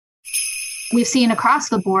We've seen across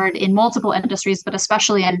the board in multiple industries, but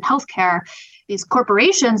especially in healthcare, these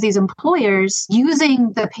corporations, these employers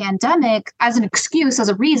using the pandemic as an excuse, as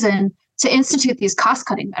a reason to institute these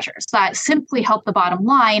cost-cutting measures that simply help the bottom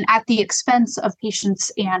line at the expense of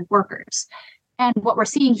patients and workers. And what we're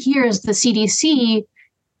seeing here is the CDC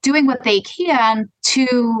doing what they can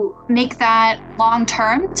to make that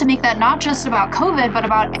long-term, to make that not just about COVID, but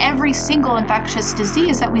about every single infectious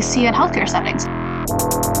disease that we see in healthcare settings.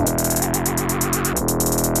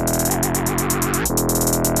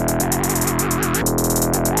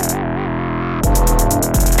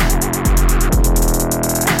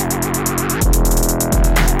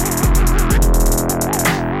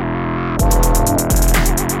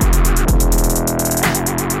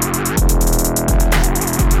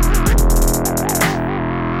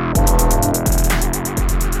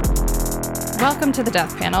 Welcome to the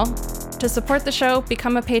Death Panel. To support the show,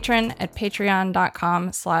 become a patron at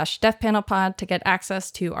patreon.com/deathpanelpod to get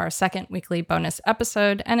access to our second weekly bonus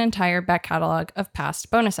episode and entire back catalog of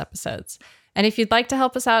past bonus episodes. And if you'd like to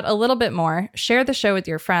help us out a little bit more, share the show with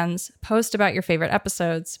your friends, post about your favorite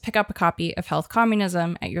episodes, pick up a copy of Health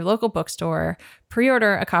Communism at your local bookstore,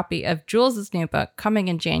 pre-order a copy of Jules' new book coming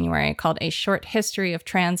in January called A Short History of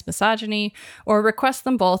Trans Misogyny, or request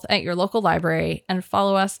them both at your local library and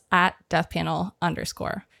follow us at deathpanel_.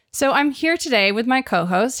 So I'm here today with my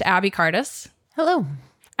co-host, Abby Cardis. Hello.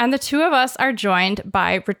 And the two of us are joined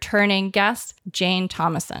by returning guest, Jane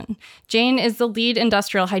Thomason. Jane is the lead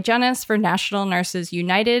industrial hygienist for National Nurses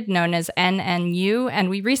United, known as NNU, and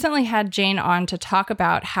we recently had Jane on to talk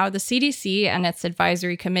about how the CDC and its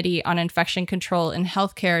Advisory Committee on Infection Control in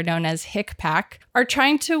Healthcare, known as HICPAC, are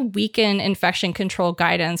trying to weaken infection control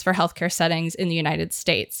guidance for healthcare settings in the United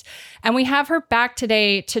States. And we have her back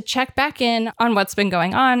today to check back in on what's been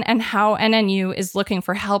going on and how NNU is looking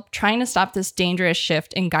for help trying to stop this dangerous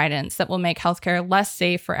shift in guidance that will make healthcare less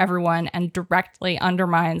safe for everyone and directly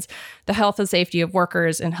undermines the health and safety of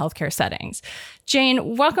workers in healthcare settings.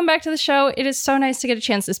 Jane, welcome back to the show. It is so nice to get a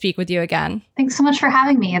chance to speak with you again. Thanks so much for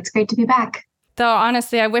having me. It's great to be back. Though,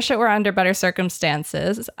 honestly, I wish it were under better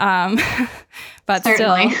circumstances. But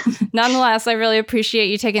Certainly. Still, nonetheless, I really appreciate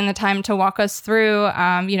you taking the time to walk us through.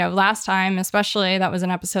 Last time, especially, that was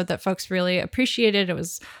an episode that folks really appreciated. It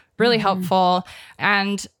was really helpful.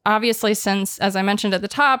 And obviously, since, as I mentioned at the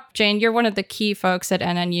top, Jane, you're one of the key folks at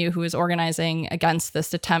NNU who is organizing against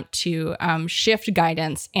this attempt to shift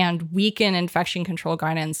guidance and weaken infection control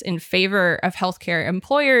guidance in favor of healthcare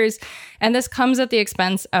employers. And this comes at the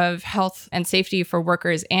expense of health and safety for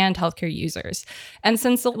workers and healthcare users. And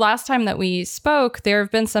since the last time that we spoke, there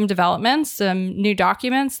have been some developments, some new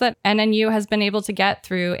documents that NNU has been able to get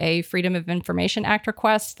through a Freedom of Information Act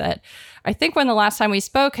request that I think when the last time we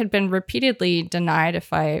spoke had been repeatedly denied,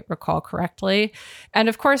 if I recall correctly. And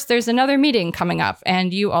of course, there's another meeting coming up,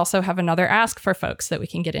 and you also have another ask for folks that we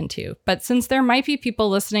can get into. But since there might be people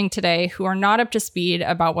listening today who are not up to speed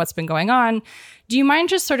about what's been going on, do you mind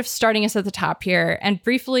just sort of starting us at the top here and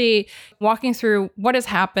briefly walking through what has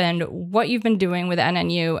happened, what you've been doing with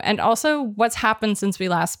NNU, and also what's happened since we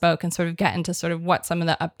last spoke, and sort of get into sort of what some of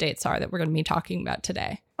the updates are that we're going to be talking about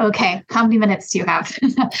today? Okay, how many minutes do you have?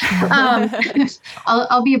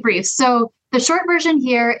 I'll be brief. So the short version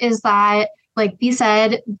here is that, like we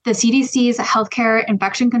said, the CDC's Healthcare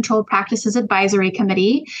Infection Control Practices Advisory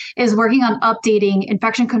Committee is working on updating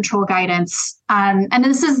infection control guidance. And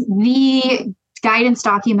this is the guidance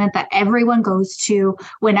document that everyone goes to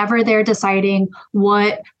whenever they're deciding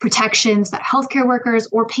what protections that healthcare workers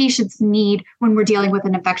or patients need when we're dealing with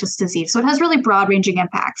an infectious disease. So it has really broad-ranging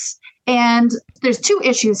impacts. And there's two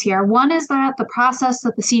issues here. One is that the process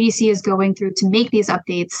that the CDC is going through to make these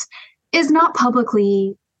updates is not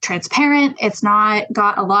publicly transparent. It's not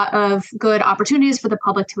got a lot of good opportunities for the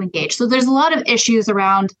public to engage. So there's a lot of issues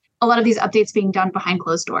around a lot of these updates being done behind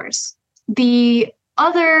closed doors. The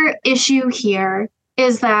other issue here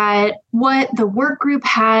is that what the work group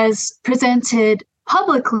has presented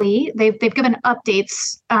publicly, they've given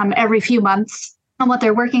updates every few months on what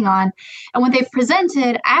they're working on. And what they've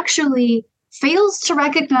presented actually fails to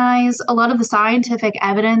recognize a lot of the scientific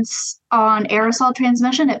evidence on aerosol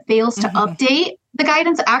transmission. It fails to update the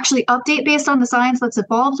guidance, actually update based on the science that's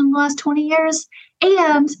evolved in the last 20 years.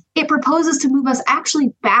 And it proposes to move us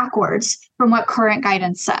actually backwards from what current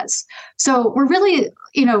guidance says. So we're really,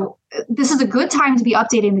 this is a good time to be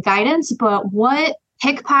updating the guidance, but what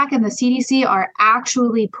HICPAC and the CDC are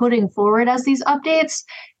actually putting forward as these updates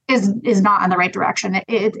is not in the right direction.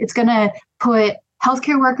 It's going to put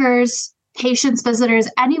healthcare workers, patients, visitors,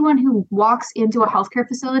 anyone who walks into a healthcare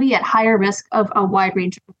facility at higher risk of a wide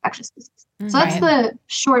range of infectious diseases. So that's the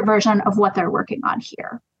short version of what they're working on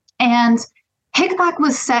here. And HICPAC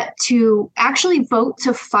was set to actually vote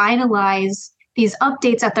to finalize these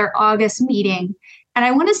updates at their August meeting. And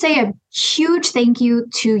I want to say a huge thank you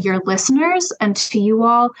to your listeners and to you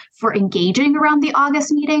all for engaging around the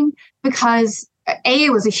August meeting, because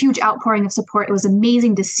it was a huge outpouring of support. It was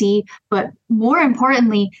amazing to see. But more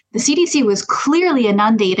importantly, the CDC was clearly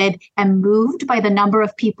inundated and moved by the number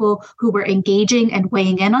of people who were engaging and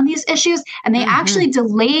weighing in on these issues. And they actually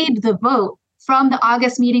delayed the vote from the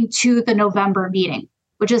August meeting to the November meeting,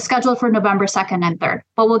 which is scheduled for November 2nd and 3rd.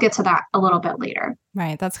 But we'll get to that a little bit later.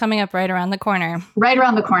 Right. That's coming up right around the corner. Right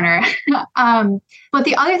around the corner. But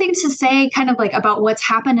the other thing to say kind of like about what's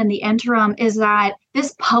happened in the interim is that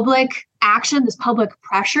this public action, this public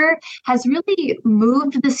pressure has really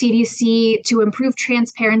moved the CDC to improve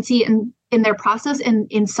transparency in their process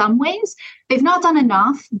in some ways. They've not done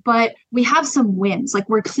enough, but we have some wins. Like,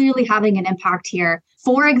 we're clearly having an impact here.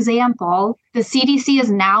 For example, the CDC is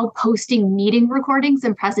now posting meeting recordings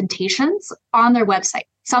and presentations on their website,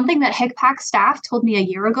 something that HICPAC staff told me a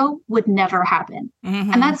year ago would never happen.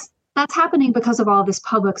 And that's happening because of all this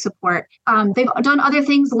public support. They've done other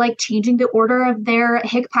things like changing the order of their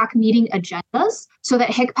HICPAC meeting agendas so that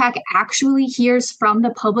HICPAC actually hears from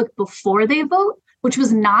the public before they vote, which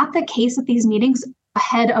was not the case at these meetings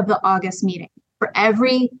ahead of the August meeting. For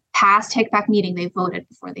every past HICPAC meeting, they voted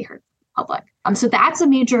before they heard from the public. So that's a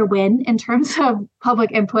major win in terms of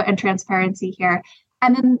public input and transparency here.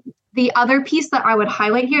 And then the other piece that I would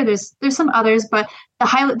highlight here, there's some others, but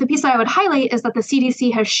the piece that I would highlight is that the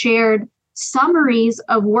CDC has shared summaries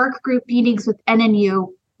of work group meetings with NNU.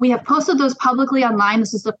 We have posted those publicly online.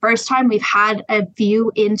 This is the first time we've had a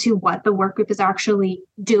view into what the work group is actually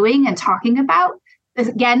doing and talking about.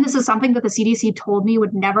 Again, this is something that the CDC told me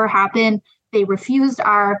would never happen. They refused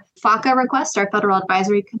our FACA request, our Federal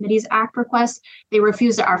Advisory Committees Act request. They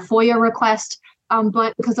refused our FOIA request.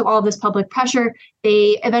 But because of all this public pressure,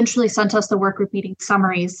 they eventually sent us the work group meeting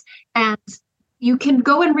summaries. And you can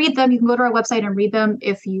go and read them. You can go to our website and read them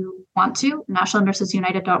if you want to,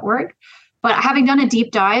 nationalnursesunited.org. But having done a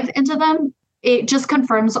deep dive into them, it just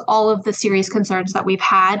confirms all of the serious concerns that we've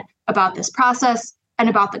had about this process and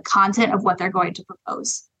about the content of what they're going to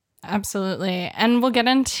propose. Absolutely. And we'll get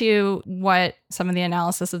into what some of the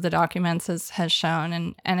analysis of the documents has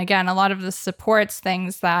shown. And again, a lot of this supports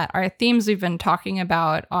things that are themes we've been talking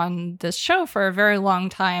about on this show for a very long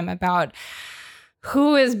time about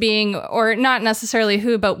who is being, or not necessarily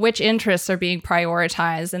who, but which interests are being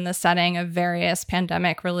prioritized in the setting of various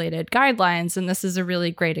pandemic-related guidelines. And this is a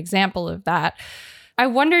really great example of that. I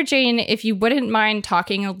wonder, Jane, if you wouldn't mind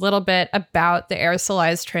talking a little bit about the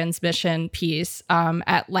aerosolized transmission piece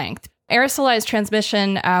at length. Aerosolized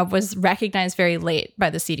transmission was recognized very late by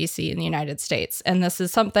the CDC in the United States. And this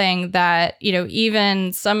is something that,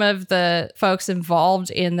 even some of the folks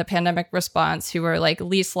involved in the pandemic response who are like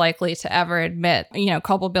least likely to ever admit,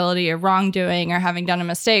 culpability or wrongdoing or having done a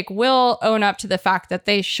mistake will own up to the fact that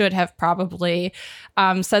they should have probably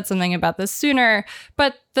said something about this sooner.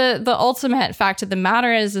 But the ultimate fact of the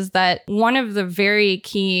matter is that one of the very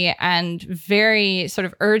key and very sort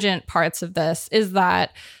of urgent parts of this is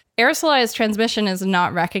that aerosolized transmission is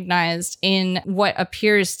not recognized in what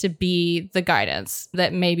appears to be the guidance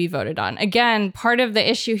that may be voted on. Again, part of the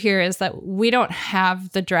issue here is that we don't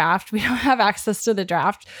have the draft. We don't have access to the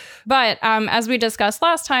draft. But as we discussed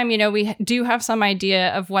last time, we do have some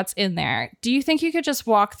idea of what's in there. Do you think you could just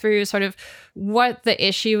walk through sort of what the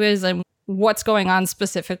issue is and what's going on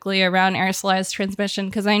specifically around aerosolized transmission?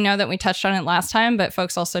 Because I know that we touched on it last time, but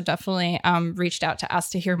folks also definitely reached out to us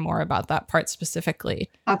to hear more about that part specifically.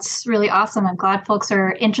 That's really awesome. I'm glad folks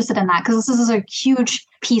are interested in that, because this is a huge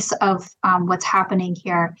piece of what's happening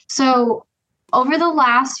here. So over the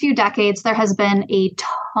last few decades, there has been a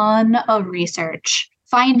ton of research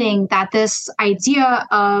finding that this idea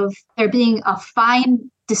of there being a fine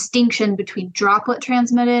distinction between droplet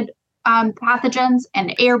transmitted pathogens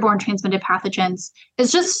and airborne transmitted pathogens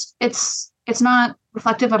is just, it's not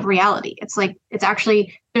reflective of reality. It's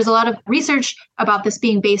actually, there's a lot of research about this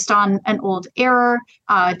being based on an old error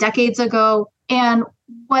decades ago. And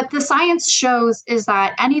what the science shows is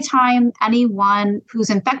that anytime anyone who's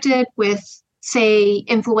infected with, say,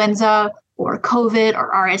 influenza or COVID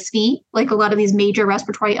or RSV, like a lot of these major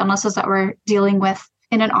respiratory illnesses that we're dealing with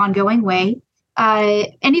in an ongoing way,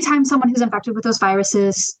 anytime someone who's infected with those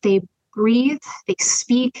viruses, they breathe, they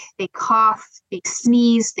speak, they cough, they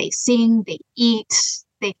sneeze, they sing, they eat,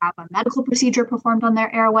 they have a medical procedure performed on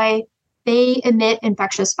their airway, they emit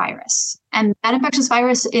infectious virus. And that infectious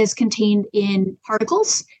virus is contained in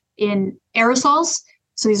particles, in aerosols.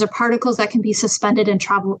 So these are particles that can be suspended and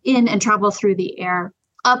travel through the air.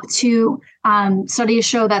 Up to studies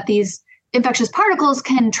show that these infectious particles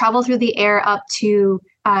can travel through the air up to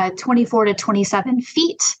 24 to 27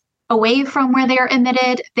 feet away from where they are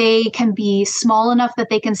emitted. They can be small enough that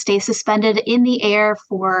they can stay suspended in the air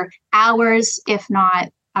for hours, if not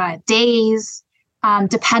days,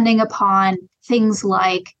 depending upon things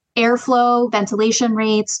like airflow, ventilation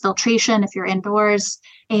rates, filtration if you're indoors,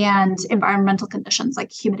 and environmental conditions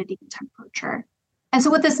like humidity and temperature. And so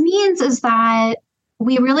what this means is that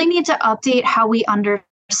we really need to update how we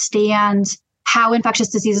understand how infectious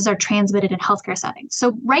diseases are transmitted in healthcare settings.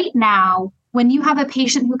 So right now, when you have a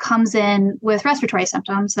patient who comes in with respiratory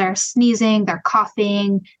symptoms, they're sneezing, they're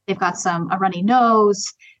coughing, they've got a runny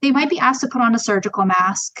nose, they might be asked to put on a surgical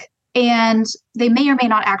mask, and they may or may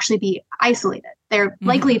not actually be isolated. They're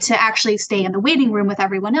likely to actually stay in the waiting room with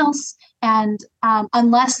everyone else. And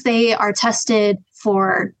unless they are tested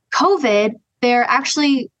for COVID, they're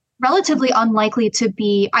actually relatively unlikely to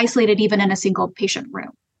be isolated even in a single patient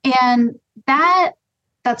room. And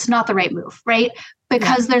that's not the right move, right?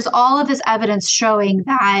 Because there's all of this evidence showing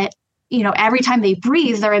that, every time they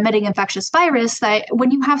breathe, they're emitting infectious virus, that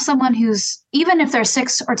when you have someone who's, even if they're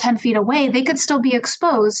 6 or 10 feet away, they could still be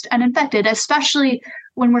exposed and infected, especially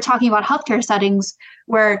when we're talking about healthcare settings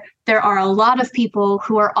where there are a lot of people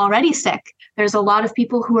who are already sick. There's a lot of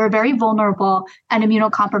people who are very vulnerable and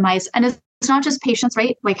immunocompromised. And it's not just patients,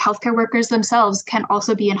 right? Like healthcare workers themselves can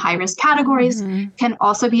also be in high risk categories, can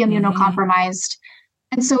also be immunocompromised.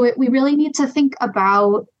 And so we really need to think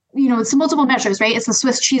about, it's multiple measures, right? It's the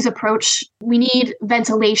Swiss cheese approach. We need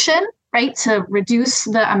ventilation, right, to reduce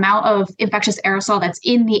the amount of infectious aerosol that's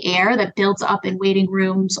in the air that builds up in waiting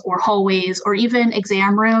rooms or hallways or even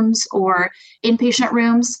exam rooms or inpatient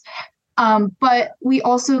rooms. But we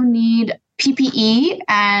also need PPE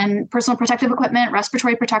and personal protective equipment,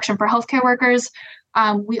 respiratory protection for healthcare workers.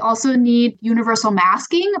 We also need universal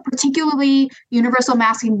masking, particularly universal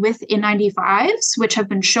masking with N95s, which have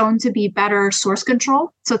been shown to be better source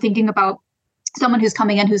control. So thinking about someone who's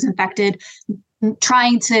coming in who's infected,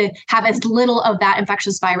 trying to have as little of that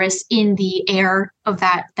infectious virus in the air of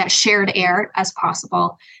that shared air as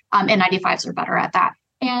possible. N95s are better at that.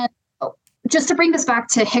 And just to bring this back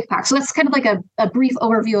to HICPAC, so that's kind of like a brief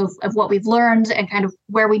overview of what we've learned and kind of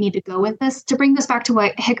where we need to go with this. To bring this back to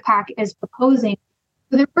what HICPAC is proposing,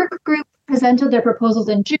 the work group presented their proposals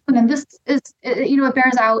in June, and this is, it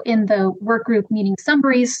bears out in the work group meeting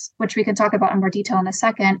summaries, which we can talk about in more detail in a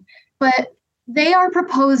second. But they are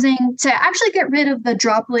proposing to actually get rid of the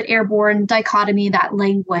droplet airborne dichotomy, that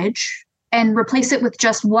language, and replace it with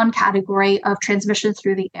just one category of transmission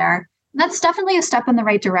through the air. That's definitely a step in the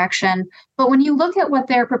right direction. But when you look at what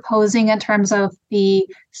they're proposing in terms of the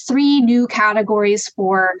 3 new categories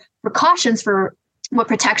for precautions for what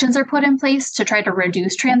protections are put in place to try to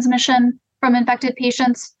reduce transmission from infected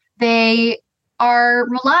patients, they are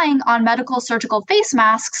relying on medical surgical face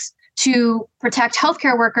masks to protect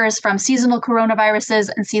healthcare workers from seasonal coronaviruses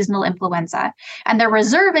and seasonal influenza. And they're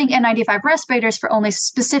reserving N95 respirators for only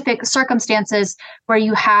specific circumstances where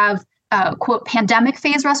you have quote, pandemic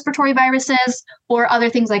phase respiratory viruses or other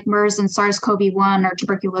things like MERS and SARS-CoV-1 or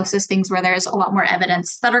tuberculosis, things where there's a lot more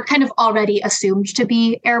evidence that are kind of already assumed to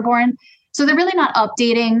be airborne. So they're really not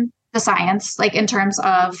updating the science, like in terms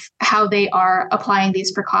of how they are applying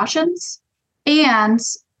these precautions. And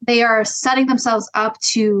they are setting themselves up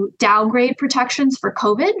to downgrade protections for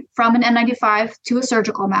COVID from an N95 to a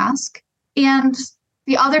surgical mask. And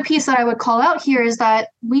the other piece that I would call out here is that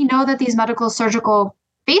we know that these medical surgical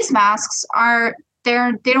face masks they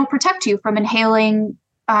don't protect you from inhaling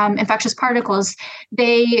infectious particles.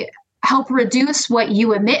 They help reduce what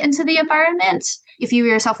you emit into the environment if you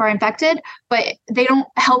yourself are infected, but they don't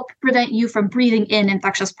help prevent you from breathing in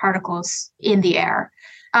infectious particles in the air.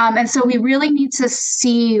 And so we really need to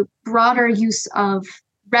see broader use of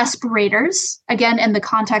respirators, again, in the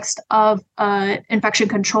context of an infection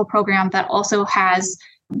control program that also has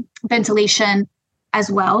ventilation as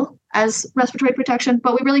well as respiratory protection.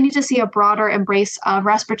 But we really need to see a broader embrace of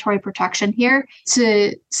respiratory protection here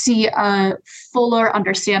to see a fuller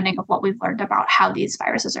understanding of what we've learned about how these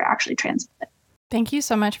viruses are actually transmitted. Thank you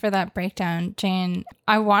so much for that breakdown, Jane.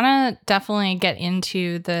 I want to definitely get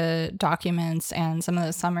into the documents and some of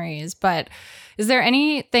the summaries, but is there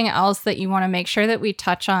anything else that you want to make sure that we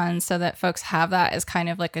touch on so that folks have that as kind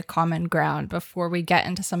of like a common ground before we get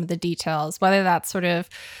into some of the details, whether that's sort of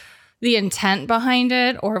the intent behind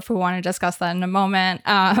it, or if we want to discuss that in a moment,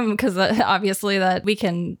 because obviously that we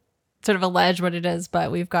can sort of allege what it is,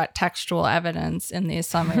 but we've got textual evidence in these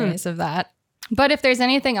summaries of that. But if there's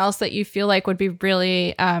anything else that you feel like would be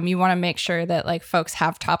really, you want to make sure that like folks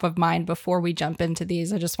have top of mind before we jump into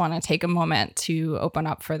these, I just want to take a moment to open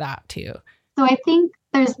up for that too. So I think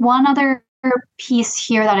There's one other piece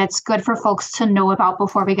here that it's good for folks to know about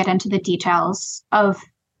before we get into the details of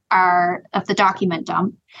the document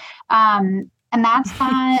dump. And that's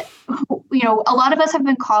that, a lot of us have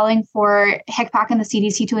been calling for HICPAC and the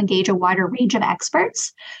CDC to engage a wider range of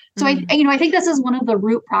experts. So I think this is one of the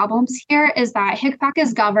root problems here is that HICPAC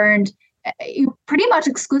is governed pretty much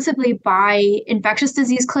exclusively by infectious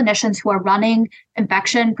disease clinicians who are running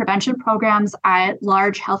infection prevention programs at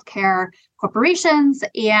large healthcare corporations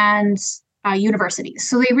and universities.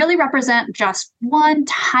 So they really represent just one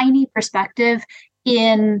tiny perspective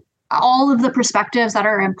in all of the perspectives that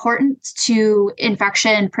are important to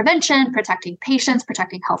infection prevention, protecting patients,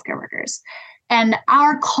 protecting healthcare workers. And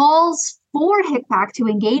our calls for HICPAC to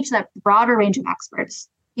engage that broader range of experts,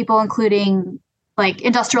 people including like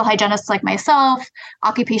industrial hygienists like myself,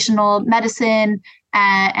 occupational medicine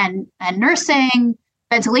and nursing,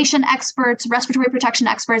 ventilation experts, respiratory protection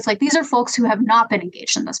experts, like these are folks who have not been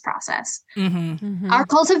engaged in this process. Our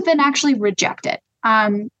calls have been actually rejected.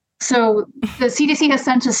 So the CDC has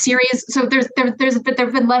sent a series. So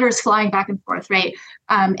there've been letters flying back and forth, right?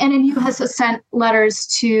 NNU has sent letters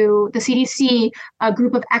to the CDC, a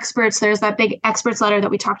group of experts. There's that big experts letter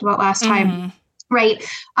that we talked about last time, right?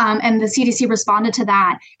 And the CDC responded to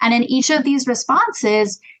that. And in each of these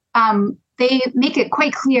responses, they make it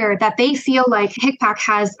quite clear that they feel like HICPAC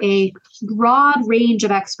has a broad range of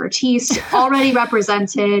expertise already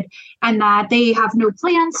represented and that they have no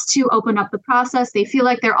plans to open up the process. They feel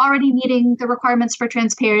like they're already meeting the requirements for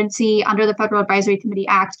transparency under the Federal Advisory Committee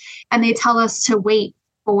Act. And they tell us to wait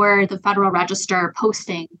for the Federal Register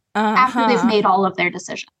posting after they've made all of their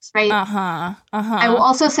decisions, right? I will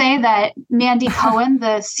also say that Mandy Cohen,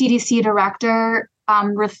 the CDC director,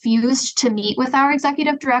 refused to meet with our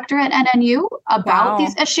executive director at NNU about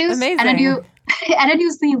these issues. Amazing. NNU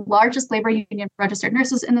is the largest labor union for registered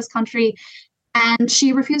nurses in this country, and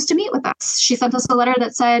she refused to meet with us. She sent us a letter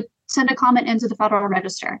that said, send a comment into the Federal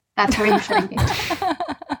Register. That's where you should engage.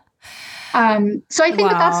 So I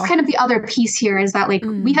think that's kind of the other piece here is that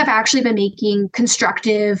we have actually been making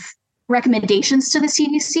constructive recommendations to the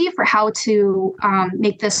CDC for how to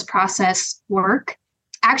make this process work.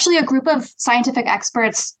 Actually, a group of scientific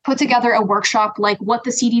experts put together a workshop like what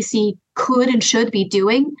the CDC could and should be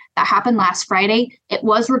doing. That happened last Friday. It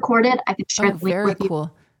was recorded. I can share the link with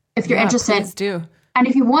you if you're interested. Please do. And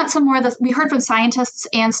if you want some more of this, we heard from scientists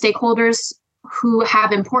and stakeholders who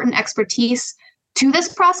have important expertise to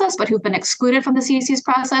this process, but who've been excluded from the CDC's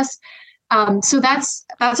process. So that's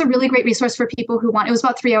a really great resource for people who want. It was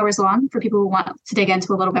about 3 hours long for people who want to dig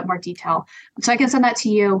into a little bit more detail. So I can send that to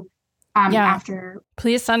you. After.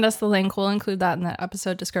 Please send us the link. We'll include that in the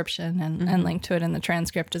episode description and link to it in the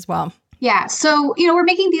transcript as well. Yeah. So, we're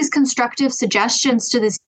making these constructive suggestions to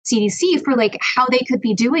the CDC for how they could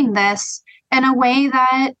be doing this in a way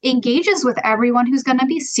that engages with everyone who's going to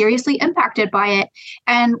be seriously impacted by it.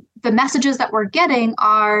 And the messages that we're getting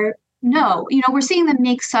are no, we're seeing them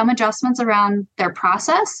make some adjustments around their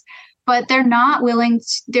process, but they're not willing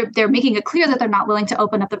they're making it clear that they're not willing to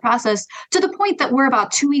open up the process to the point that we're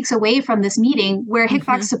about 2 weeks away from this meeting where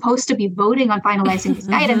HICPAC's supposed to be voting on finalizing this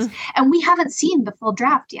guidance. And we haven't seen the full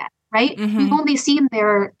draft yet, right? We've only seen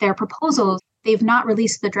their proposals. They've not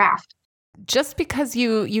released the draft. Just because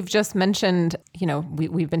you've just mentioned,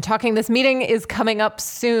 we've been talking, this meeting is coming up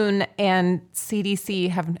soon and CDC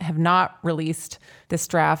have not released this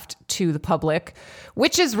draft to the public,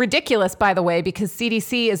 which is ridiculous, by the way, because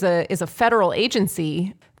CDC is a federal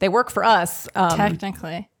agency. They work for us.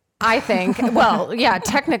 Technically. I think, well, yeah,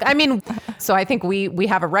 technically. I mean, so I think we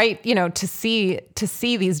have a right, to see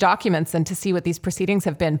these documents and to see what these proceedings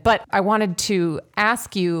have been. But I wanted to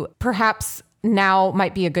ask you, perhaps now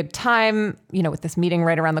might be a good time, with this meeting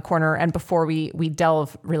right around the corner and before we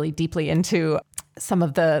delve really deeply into some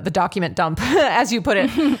of the document dump, as you put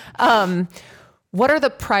it. What are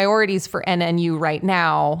the priorities for NNU right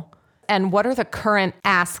now? And what are the current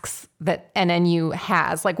asks that NNU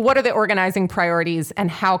has? What are the organizing priorities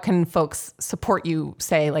and how can folks support you,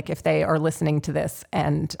 say, if they are listening to this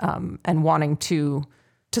and wanting to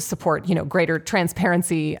support, greater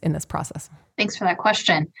transparency in this process? Thanks for that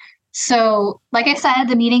question. So, like I said,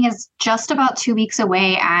 the meeting is just about 2 weeks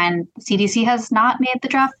away and CDC has not made the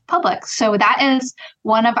draft public. So that is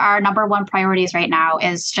one of our number one priorities right now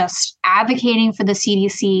is just advocating for the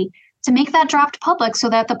CDC to make that draft public so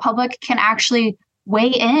that the public can actually weigh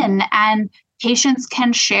in and patients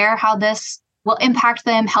can share how this will impact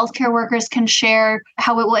them. Healthcare workers can share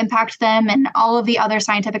how it will impact them, and all of the other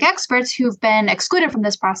scientific experts who've been excluded from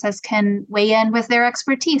this process can weigh in with their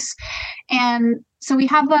expertise. And so we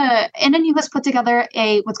have NNU has put together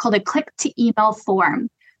what's called a click to email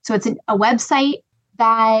form. So it's a website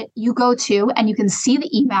that you go to and you can see the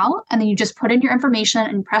email, and then you just put in your information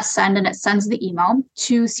and press send, and it sends the email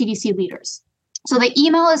to CDC leaders. So the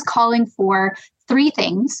email is calling for 3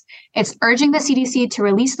 things. It's urging the CDC to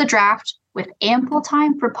release the draft with ample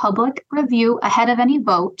time for public review ahead of any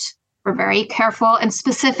vote. We're very careful and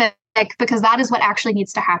specific because that is what actually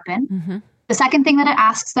needs to happen. Mm-hmm. The second thing that it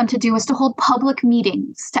asks them to do is to hold public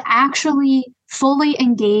meetings, to actually fully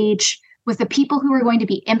engage with the people who are going to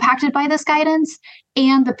be impacted by this guidance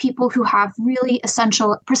and the people who have really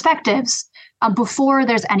essential perspectives before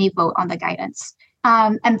there's any vote on the guidance.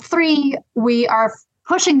 And 3, we are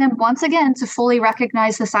pushing them once again to fully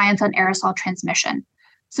recognize the science on aerosol transmission.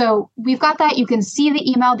 So we've got that. You can see the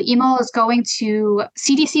email. The email is going to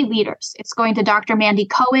CDC leaders. It's going to Dr. Mandy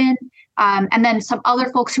Cohen, and then some other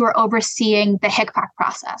folks who are overseeing the HICPAC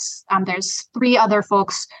process. There's 3 other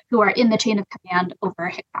folks who are in the chain of command over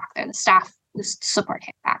HICPAC. They're the staff who support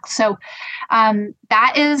HICPAC. So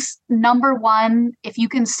that is number 1. If you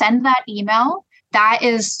can send that email, that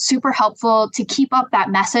is super helpful to keep up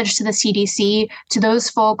that message to the CDC, to those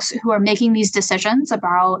folks who are making these decisions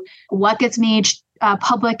about what gets made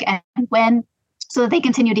public and when, so that they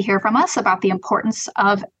continue to hear from us about the importance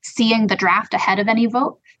of seeing the draft ahead of any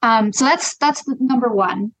vote. So that's number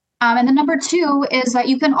 1. And then number 2 is that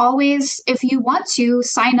you can always, if you want to,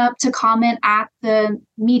 sign up to comment at the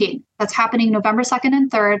meeting that's happening November 2nd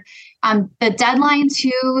and 3rd. The deadline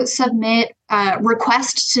to submit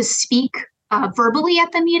request to speak verbally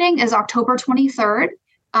at the meeting is October 23rd.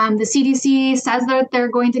 The CDC says that they're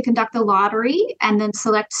going to conduct a lottery and then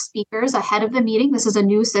select speakers ahead of the meeting. This is a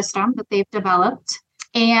new system that they've developed.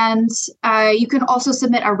 And you can also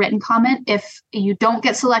submit a written comment if you don't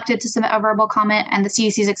get selected to submit a verbal comment and the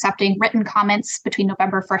CDC is accepting written comments between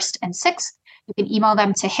November 1st and 6th. You can email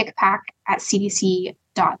them to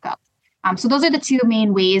hicpac@cdc.gov. So those are the 2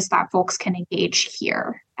 main ways that folks can engage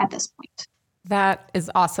here at this point. That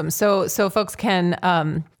is awesome. So folks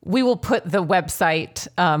can, we will put the website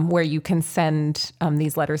where you can send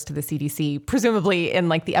these letters to the CDC, presumably in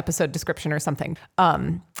like the episode description or something.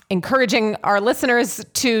 Encouraging our listeners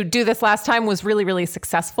to do this last time was really, really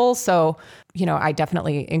successful. So, I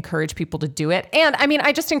definitely encourage people to do it. And I mean,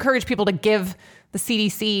 I just encourage people to give the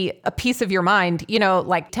CDC a piece of your mind.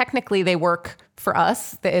 Like technically they work for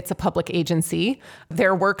us. It's a public agency.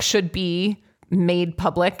 Their work should be made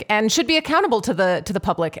public and should be accountable to the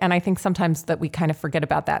public. And I think sometimes that we kind of forget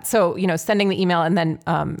about that. So, sending the email, and then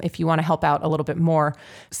if you want to help out a little bit more,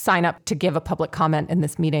 sign up to give a public comment in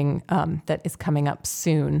this meeting that is coming up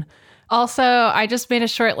soon. Also, I just made a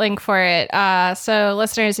short link for it. So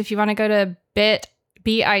listeners, if you want to go to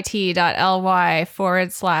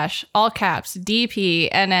bit.ly/all caps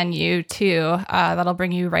DPNNU2, that'll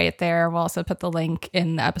bring you right there. We'll also put the link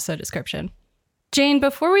in the episode description. Jane,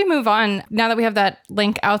 before we move on, now that we have that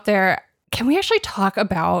link out there, can we actually talk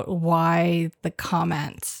about why the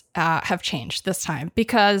comments have changed this time?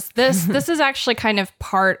 Because this is actually kind of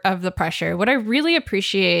part of the pressure. What I really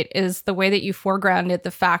appreciate is the way that you foregrounded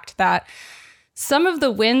the fact that some of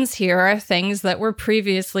the wins here are things that were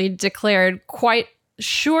previously declared quite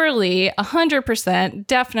surely 100%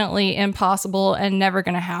 definitely impossible and never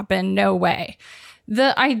going to happen. No way.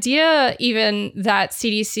 The idea even that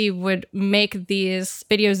CDC would make these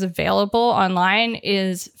videos available online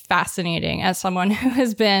is fascinating as someone who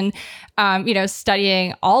has been,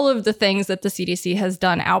 studying all of the things that the CDC has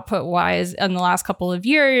done output-wise in the last couple of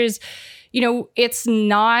years. It's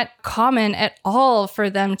not common at all for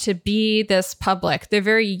them to be this public. They're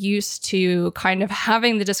very used to kind of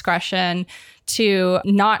having the discretion to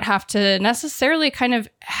not have to necessarily kind of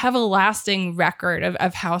have a lasting record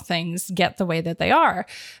of how things get the way that they are.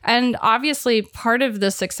 And obviously, part of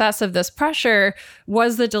the success of this pressure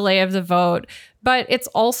was the delay of the vote. But it's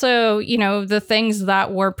also, the things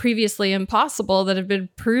that were previously impossible that have been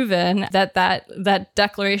proven that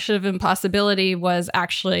declaration of impossibility was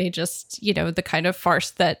actually just, the kind of farce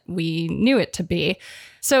that we knew it to be.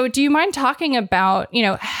 So do you mind talking about,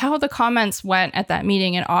 how the comments went at that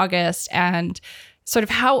meeting in August and sort of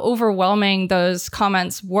how overwhelming those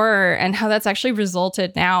comments were and how that's actually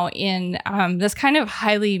resulted now in this kind of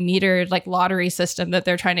highly metered lottery system that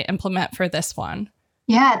they're trying to implement for this one?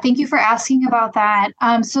 Yeah, thank you for asking about that.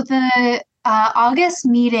 So the August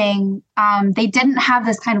meeting, they didn't have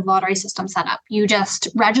this kind of lottery system set up. You just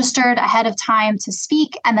registered ahead of time to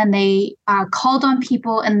speak, and then they called on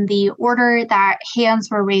people in the order that hands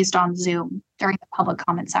were raised on Zoom during the public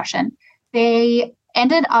comment session. They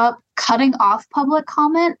ended up cutting off public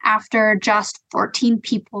comment after just 14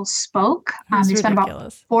 people spoke. They spent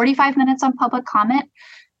about 45 minutes on public comment.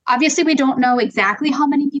 Obviously, we don't know exactly how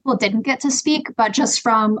many people didn't get to speak, but just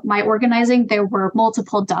from my organizing, there were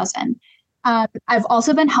multiple dozen. I've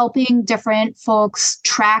also been helping different folks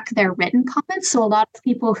track their written comments. So a lot of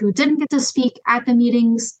people who didn't get to speak at the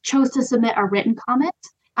meetings chose to submit a written comment.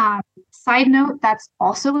 Side note, that's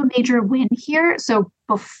also a major win here. So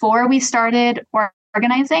before we started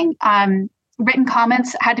organizing, written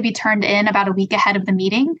comments had to be turned in about a week ahead of the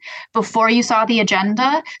meeting before you saw the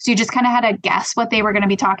agenda. So you just kind of had to guess what they were going to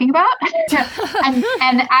be talking about.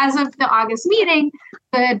 and as of the August meeting,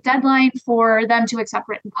 the deadline for them to accept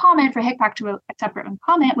written comment, for HICPAC to accept written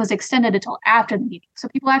comment, was extended until after the meeting. So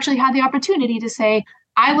people actually had the opportunity to say,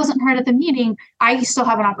 I wasn't heard at the meeting. I still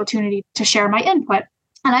have an opportunity to share my input.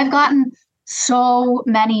 And I've gotten so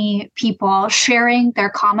many people sharing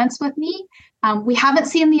their comments with me. We haven't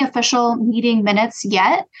seen the official meeting minutes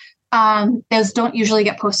yet. Those don't usually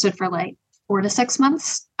get posted for like 4 to 6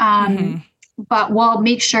 months. But we'll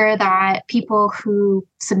make sure that people who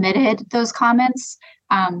submitted those comments,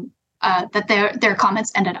 that their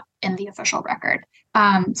comments ended up in the official record.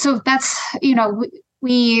 So that's,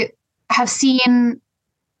 we have seen,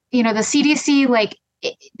 the CDC,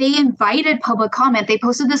 they invited public comment. They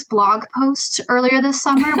posted this blog post earlier this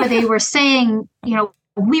summer where they were saying,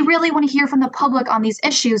 we really want to hear from the public on these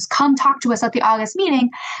issues. Come talk to us at the August meeting.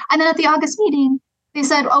 And then at the August meeting, they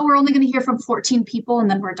said, we're only going to hear from 14 people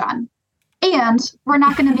and then we're done. And we're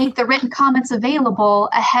not going to make the written comments available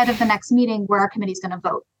ahead of the next meeting where our committee is going to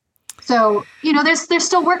vote. So, there's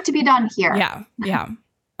still work to be done here. Yeah,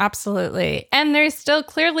 absolutely. And there's still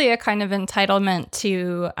clearly a kind of entitlement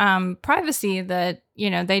to privacy that,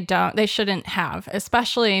 they shouldn't have,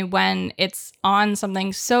 especially when it's on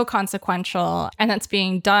something so consequential and that's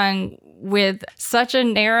being done with such a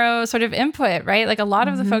narrow sort of input, right? Like a lot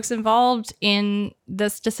of the folks involved in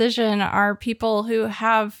this decision are people who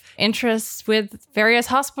have interests with various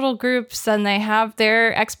hospital groups and they have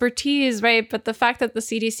their expertise, right? But the fact that the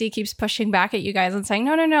CDC keeps pushing back at you guys and saying,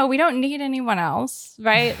 no, we don't need anyone else,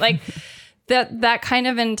 right? Like that kind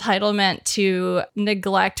of entitlement to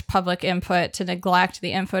neglect public input, to neglect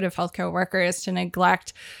the input of healthcare workers, to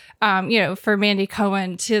neglect for Mandy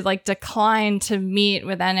Cohen to decline to meet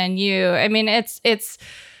with NNU. I mean,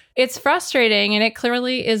 it's frustrating and it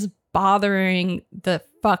clearly is bothering the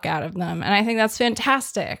fuck out of them. And I think that's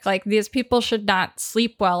fantastic. Like, these people should not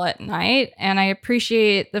sleep well at night. And I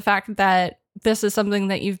appreciate the fact that this is something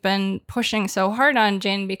that you've been pushing so hard on,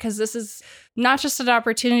 Jane, because this is not just an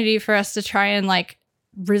opportunity for us to try and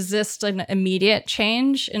resist an immediate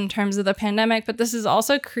change in terms of the pandemic, but this is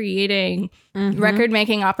also creating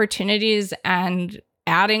record-making opportunities and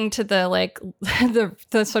adding to the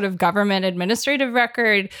the sort of government administrative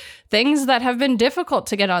record, things that have been difficult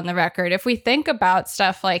to get on the record. If we think about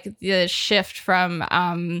stuff like the shift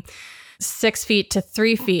from 6 feet to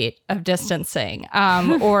 3 feet of distancing,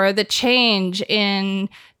 or the change in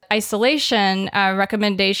isolation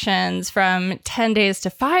recommendations from 10 days to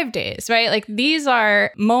 5 days, right? Like, these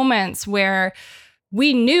are moments where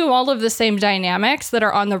we knew all of the same dynamics that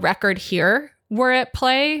are on the record here were at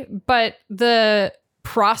play, but the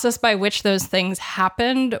process by which those things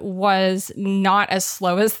happened was not as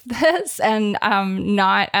slow as this, and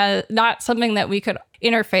not something that we could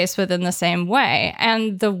interface with in the same way.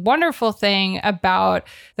 And the wonderful thing about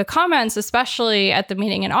the comments, especially at the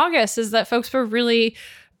meeting in August, is that folks were really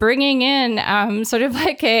bringing in sort of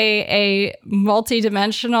like a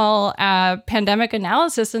multidimensional pandemic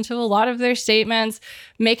analysis into a lot of their statements,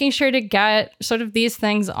 making sure to get sort of these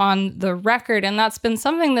things on the record. And that's been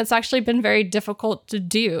something that's actually been very difficult to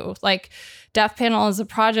do. Like, Death Panel is a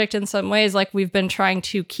project in some ways, like, we've been trying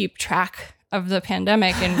to keep track of the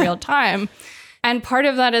pandemic in real time. And part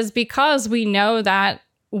of that is because we know that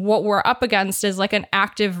what we're up against is an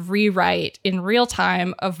active rewrite in real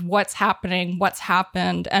time of what's happening, what's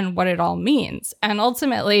happened, and what it all means. And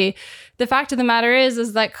ultimately, the fact of the matter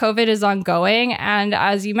is that COVID is ongoing. And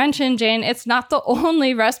as you mentioned, Jane, it's not the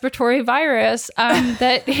only respiratory virus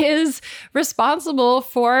that is responsible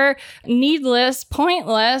for needless,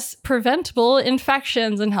 pointless, preventable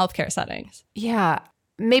infections in healthcare settings. Yeah.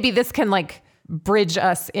 Maybe this can bridge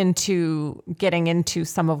us into getting into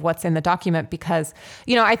some of what's in the document, because,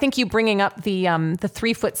 I think you bringing up the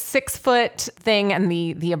 3 foot, 6 foot thing and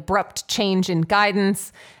the abrupt change in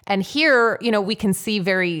guidance. And here, we can see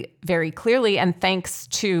very, very clearly, and thanks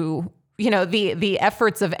to, the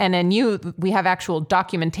efforts of NNU, we have actual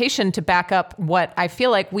documentation to back up what I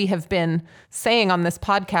feel like we have been saying on this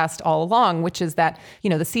podcast all along, which is that, the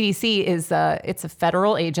CDC is it's a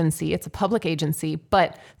federal agency, it's a public agency,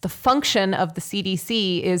 but the function of the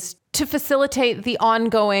CDC is to facilitate the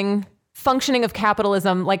ongoing functioning of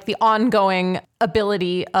capitalism, like the ongoing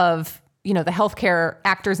ability of, the healthcare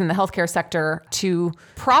actors in the healthcare sector to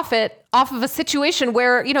profit off of a situation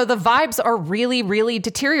where, the vibes are really, really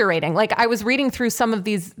deteriorating. Like I was reading through some of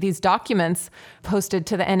these documents posted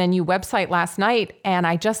to the NNU website last night, and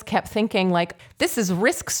I just kept thinking like, this is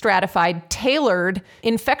risk stratified, tailored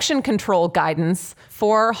infection control guidance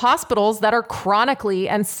for hospitals that are chronically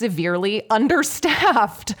and severely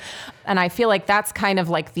understaffed. And I feel like that's kind of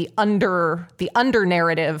like the under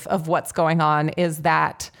narrative of what's going on, is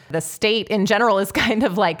that the state in general is kind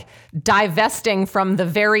of like divesting from the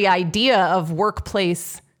very idea of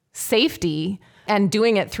workplace safety and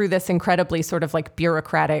doing it through this incredibly sort of like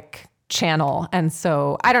bureaucratic channel. And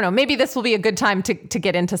so I don't know, maybe this will be a good time to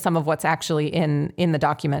get into some of what's actually in the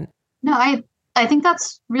document. No, I think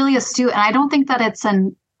that's really astute. And I don't think that it's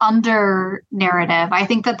an under narrative. I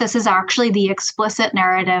think that this is actually the explicit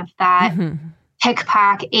narrative that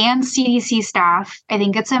HICPAC and CDC staff, I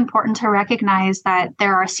think it's important to recognize that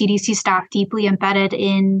there are CDC staff deeply embedded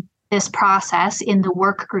in this process, in the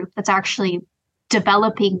work group that's actually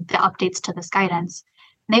developing the updates to this guidance.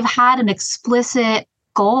 And they've had an explicit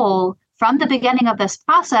goal from the beginning of this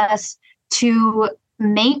process to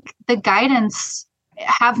make the guidance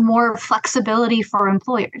have more flexibility for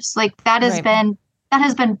employers. Like that has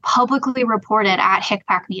been publicly reported at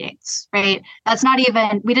HICPAC meetings, right?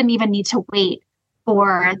 We didn't even need to wait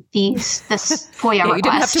for this FOIA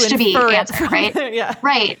request to be answered, right? Yeah.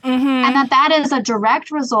 Right. Mm-hmm. And that is a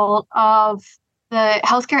direct result of the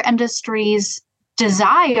healthcare industry's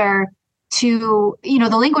desire to, the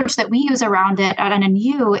language that we use around it at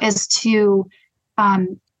NNU is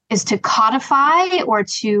to codify or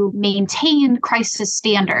to maintain crisis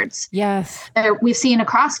standards. Yes. We've seen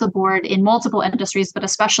across the board in multiple industries, but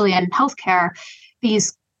especially in healthcare,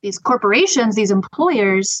 these corporations, these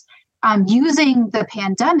employers, using the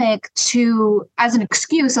pandemic as an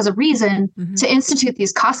excuse, as a reason to institute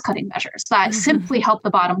these cost-cutting measures that simply help the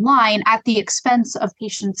bottom line at the expense of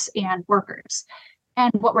patients and workers.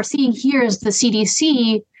 And what we're seeing here is the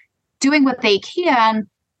CDC doing what they can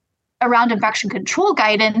around infection control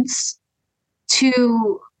guidance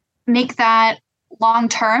to make that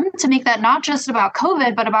long-term, to make that not just about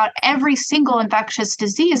COVID, but about every single infectious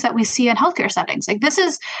disease that we see in healthcare settings. Like this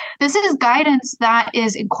is guidance that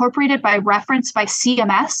is incorporated by reference by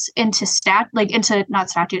CMS into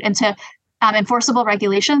enforceable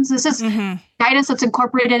regulations. This is guidance that's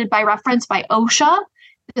incorporated by reference by OSHA.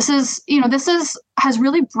 This has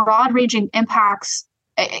really broad-ranging impacts.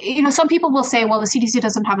 Some people will say, well, the CDC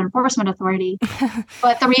doesn't have enforcement authority,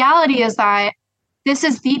 but the reality is that this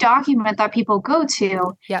is the document that people go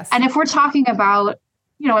to. Yes. And if we're talking about,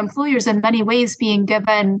 employers in many ways being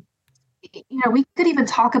given, we could even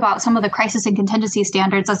talk about some of the crisis and contingency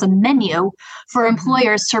standards as a menu for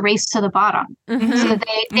employers to race to the bottom so that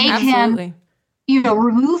they can,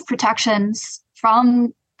 remove protections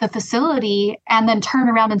from the facility and then turn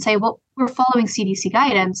around and say, well, we're following CDC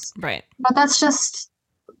guidance. Right. But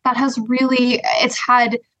it's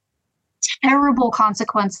had terrible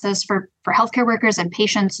consequences for healthcare workers and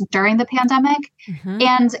patients during the pandemic.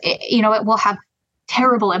 And, it will have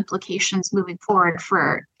terrible implications moving forward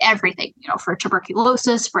for everything, for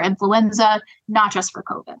tuberculosis, for influenza, not just for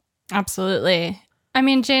COVID. Absolutely. I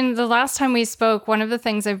mean, Jane, the last time we spoke, one of the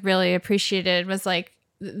things I really appreciated was like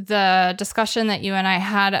the discussion that you and I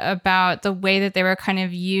had about the way that they were kind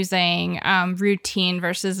of using routine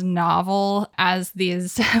versus novel as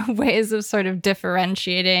these ways of sort of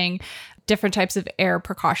differentiating different types of air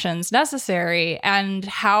precautions necessary, and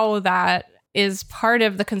how that is part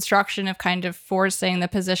of the construction of kind of forcing the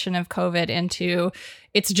position of COVID into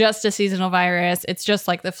it's just a seasonal virus. It's just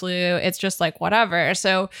like the flu. It's just like whatever.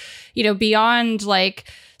 So, beyond like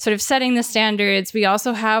sort of setting the standards, we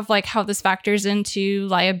also have like how this factors into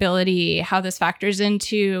liability, how this factors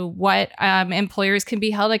into what employers can be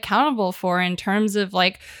held accountable for in terms of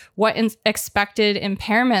like what expected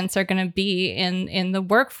impairments are going to be in the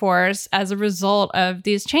workforce as a result of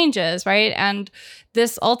these changes, right? And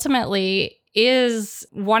this ultimately is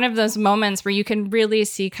one of those moments where you can really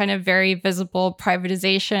see kind of very visible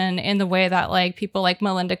privatization in the way that like people like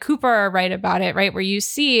Melinda Cooper write about it, right? Where you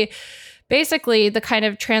see basically the kind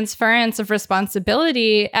of transference of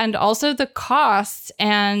responsibility and also the costs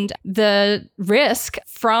and the risk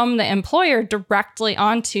from the employer directly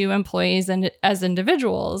onto employees and as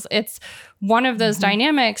individuals. It's one of those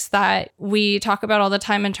dynamics that we talk about all the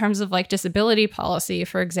time in terms of like disability policy,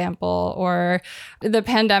 for example, or the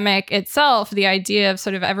pandemic itself, the idea of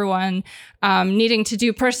sort of everyone needing to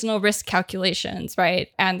do personal risk calculations, right?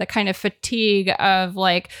 And the kind of fatigue of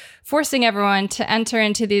like forcing everyone to enter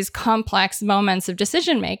into these complex moments of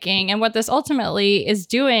decision making. And what this ultimately is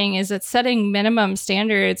doing is it's setting minimum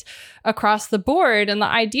standards across the board. And the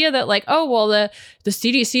idea that like, oh, well, the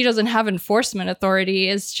CDC doesn't have enforcement authority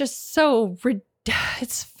is just so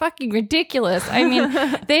it's fucking ridiculous. I mean,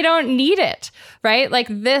 they don't need it, right? Like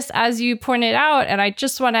this, as you pointed out, and I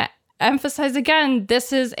just want to emphasize again,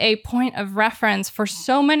 this is a point of reference for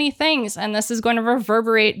so many things, and this is going to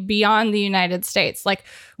reverberate beyond the United States. Like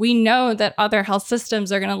we know that other health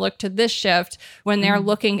systems are going to look to this shift when they're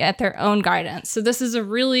looking at their own guidance. So this is a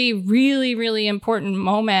really, really, really important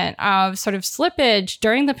moment of sort of slippage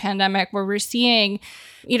during the pandemic where we're seeing,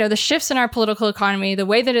 you know, the shifts in our political economy, the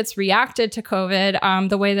way that it's reacted to COVID,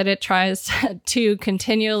 the way that it tries to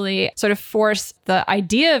continually sort of force the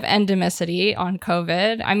idea of endemicity on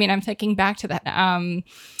COVID. I mean, I'm thinking back to that.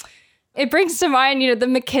 It brings to mind, you know, the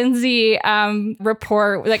McKinsey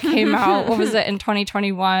report that came out, what was it, in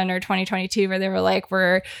 2021 or 2022, where they were like,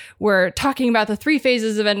 we're talking about the 3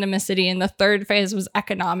 phases of endemicity, and the third phase was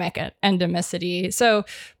economic endemicity. So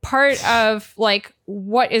part of like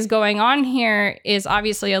what is going on here is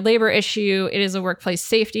obviously a labor issue. It is a workplace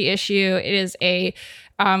safety issue. It is a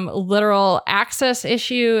literal access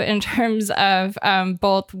issue in terms of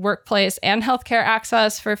both workplace and healthcare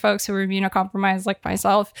access for folks who are immunocompromised like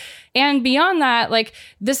myself. And beyond that, like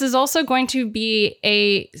this is also going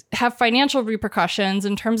to have financial repercussions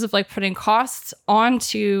in terms of like putting costs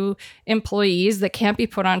onto employees that can't be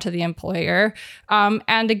put onto the employer.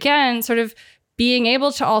 And again, sort of being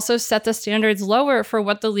able to also set the standards lower for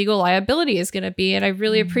what the legal liability is going to be. And I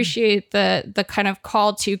really appreciate the kind of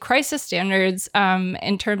call to crisis standards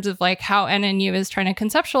in terms of like how NNU is trying to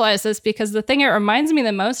conceptualize this, because the thing it reminds me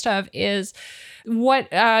the most of is what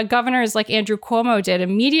governors like Andrew Cuomo did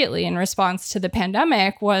immediately in response to the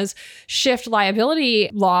pandemic was shift liability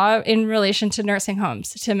law in relation to nursing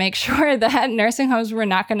homes to make sure that nursing homes were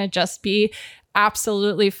not going to just be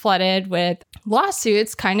absolutely flooded with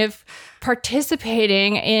lawsuits, kind of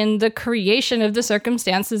participating in the creation of the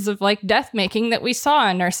circumstances of like death making that we saw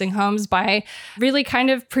in nursing homes by really kind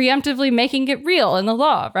of preemptively making it real in the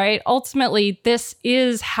law, right? Ultimately, this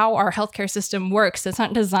is how our healthcare system works. It's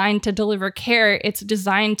not designed to deliver care. It's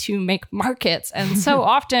designed to make markets. And so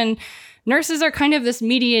often nurses are kind of this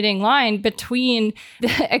mediating line between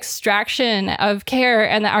the extraction of care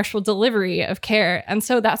and the actual delivery of care. And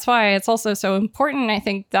so that's why it's also so important, I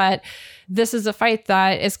think, that this is a fight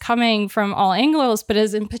that is coming from all angles, but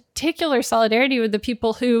is in particular solidarity with the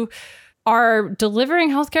people who are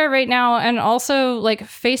delivering healthcare right now and also like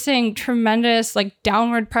facing tremendous like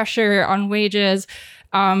downward pressure on wages,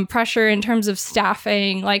 pressure in terms of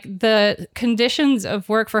staffing. Like the conditions of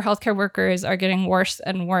work for healthcare workers are getting worse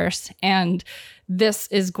and worse. And this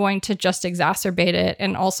is going to just exacerbate it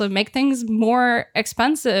and also make things more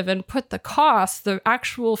expensive and put the cost, the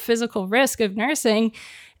actual physical risk of nursing,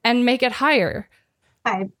 and make it higher.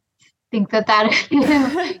 I think that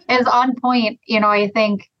is on point. You know, I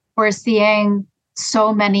think we're seeing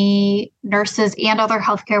so many nurses and other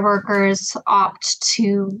healthcare workers opt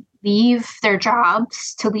to leave their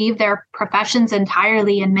jobs, to leave their professions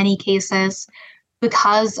entirely in many cases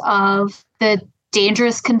because of the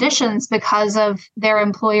dangerous conditions, because of their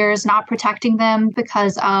employers not protecting them,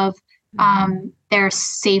 because of their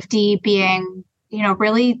safety being, you know,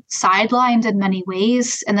 really sidelined in many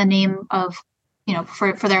ways in the name of, you know,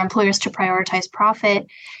 for their employers to prioritize profit.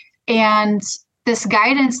 And this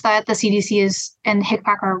guidance that the CDC and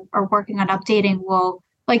HCPAC are working on updating will,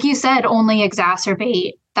 like you said, only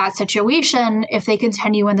exacerbate that situation if they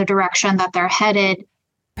continue in the direction that they're headed.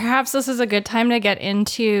 Perhaps this is a good time to get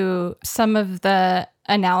into some of the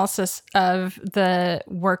analysis of the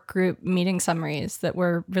work group meeting summaries that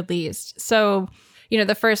were released. So, you know,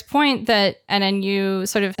 the first point that NNU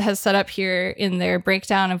sort of has set up here in their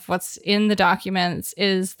breakdown of what's in the documents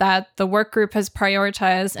is that the work group has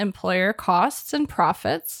prioritized employer costs and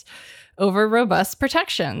profits over robust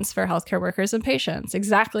protections for healthcare workers and patients,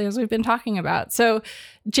 exactly as we've been talking about. So,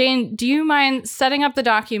 Jane, do you mind setting up the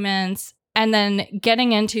documents and then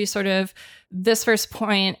getting into sort of this first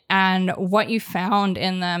point and what you found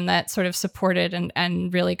in them that sort of supported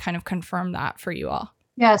and really kind of confirmed that for you all?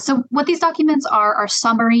 Yeah, so what these documents are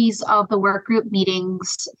summaries of the work group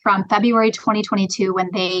meetings from February 2022 when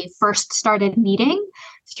they first started meeting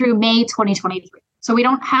through May 2023. So we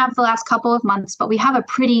don't have the last couple of months, but we have a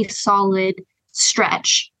pretty solid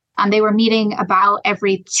stretch. They were meeting about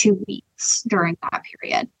every 2 weeks during that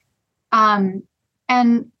period.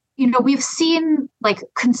 And, you know, we've seen like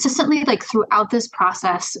consistently, like throughout this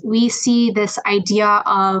process, we see this idea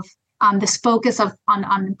of this focus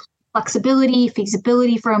on flexibility,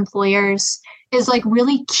 feasibility for employers is like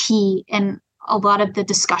really key in a lot of the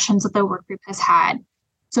discussions that the work group has had.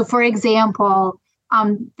 So for example,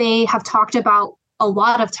 they have talked about a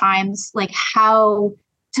lot of times like how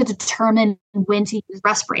to determine when to use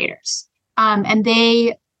respirators. And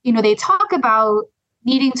they talk about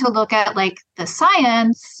needing to look at like the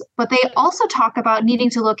science, but they also talk about needing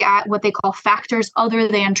to look at what they call factors other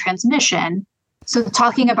than transmission. So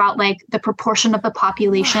talking about like the proportion of the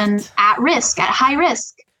population at risk, at high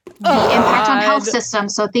risk, the impact on health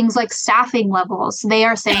systems. So things like staffing levels, they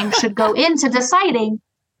are saying should go into deciding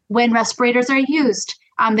when respirators are used.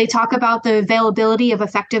 They talk about the availability of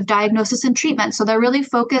effective diagnosis and treatment. So they're really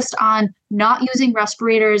focused on not using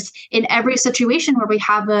respirators in every situation where we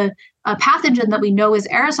have a pathogen that we know is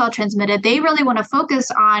aerosol transmitted. They really want to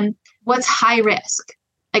focus on what's high risk.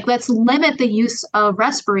 Like, let's limit the use of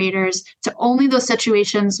respirators to only those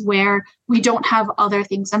situations where we don't have other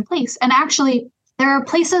things in place. And actually, there are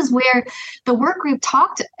places where the work group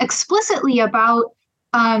talked explicitly about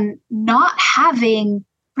not having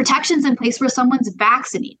protections in place where someone's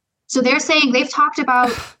vaccinated. So they're saying they've talked about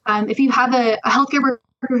if you have a healthcare worker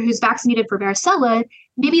who's vaccinated for varicella,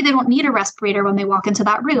 maybe they don't need a respirator when they walk into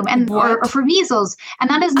that room, and or for measles. And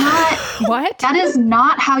that is not what? That is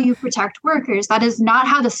not how you protect workers. That is not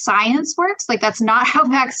how the science works. Like, that's not how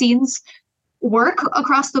vaccines work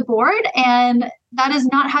across the board. And that is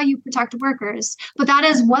not how you protect workers. But that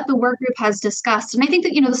is what the work group has discussed. And I think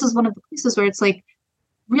that, this is one of the places where it's like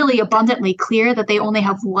really abundantly clear that they only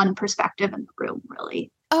have one perspective in the room,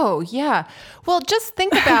 really. Oh, yeah. Well, just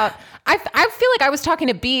think about, I feel like I was talking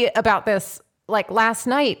to B about this like last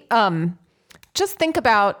night. Just think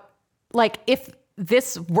about like if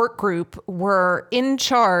this work group were in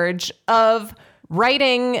charge of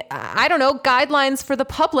writing, I don't know, guidelines for the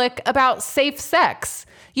public about safe sex.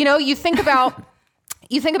 You think about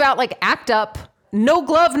like ACT UP, no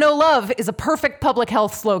glove, no love is a perfect public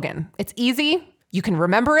health slogan. It's easy. You can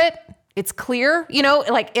remember it. It's clear,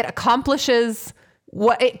 like it accomplishes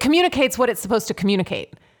it communicates what it's supposed to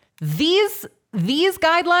communicate. These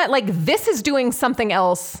guidelines, like this is doing something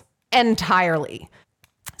else entirely.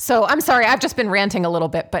 So I'm sorry, I've just been ranting a little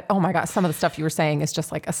bit, but oh my gosh, some of the stuff you were saying is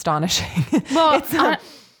just like astonishing. Well,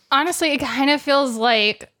 honestly, it kind of feels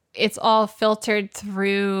like it's all filtered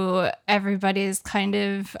through everybody's kind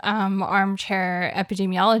of armchair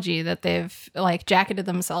epidemiology that they've like jacketed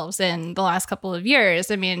themselves in the last couple of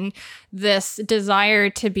years. I mean, this desire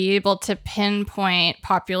to be able to pinpoint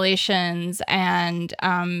populations and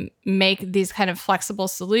make these kind of flexible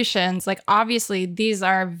solutions, like obviously these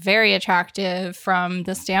are very attractive from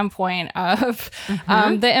the standpoint of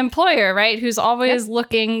the employer, right? Who's always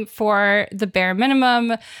looking for the bare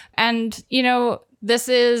minimum. And, this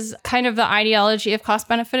is kind of the ideology of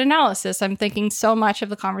cost-benefit analysis. I'm thinking so much of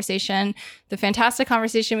the fantastic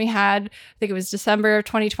conversation we had, I think it was December of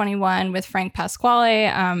 2021 with Frank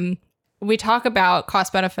Pasquale. We talk about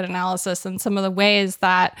cost-benefit analysis and some of the ways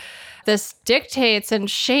that this dictates and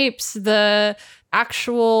shapes the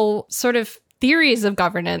actual sort of theories of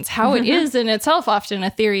governance, how it is in itself often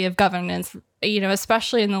a theory of governance,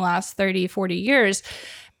 especially in the last 30, 40 years.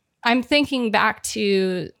 I'm thinking back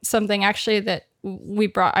to something actually that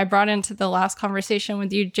I brought into the last conversation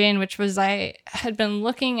with you, Jane, which was I had been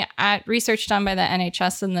looking at research done by the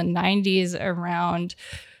NHS in the 90s around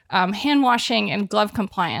hand washing and glove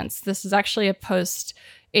compliance. This is actually a post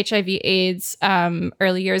HIV/AIDS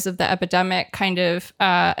early years of the epidemic kind of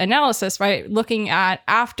analysis, right? Looking at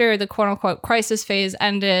after the quote unquote crisis phase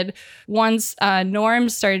ended, once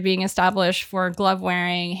norms started being established for glove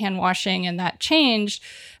wearing, hand washing, and that changed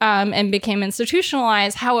and became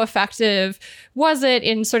institutionalized, how effective was it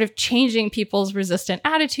in sort of changing people's resistant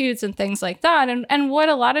attitudes and things like that? And what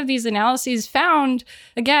a lot of these analyses found,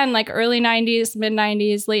 again, like early 90s, mid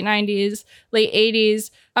 90s, late 90s, late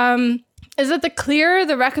 80s, is that the clearer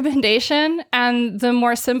the recommendation and the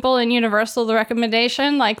more simple and universal the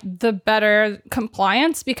recommendation, like the better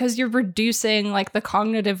compliance, because you're reducing like the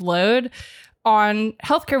cognitive load on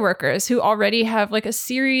healthcare workers who already have like a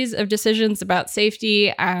series of decisions about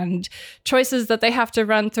safety and choices that they have to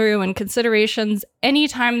run through and considerations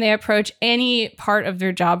anytime they approach any part of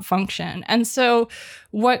their job function. And so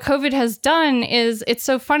what COVID has done is, it's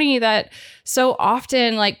so funny that so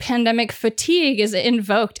often like pandemic fatigue is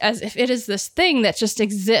invoked as if it is this thing that just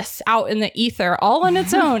exists out in the ether all on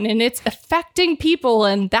its own and it's affecting people.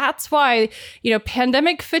 And that's why,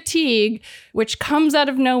 pandemic fatigue, which comes out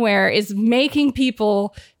of nowhere, is making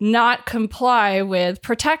people not comply with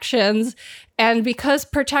protections. And because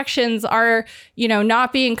protections are,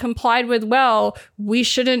 not being complied with well, we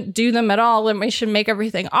shouldn't do them at all and we should make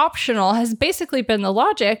everything optional has basically been the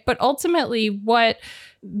logic. But ultimately, what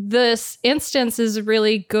this instance is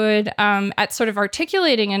really good at sort of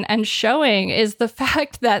articulating and showing is the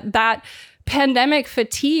fact that pandemic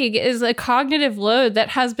fatigue is a cognitive load that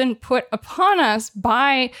has been put upon us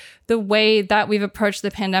by the way that we've approached the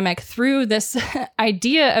pandemic through this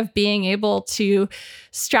idea of being able to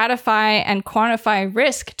stratify and quantify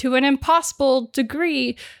risk to an impossible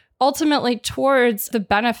degree, ultimately towards the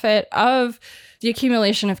benefit of the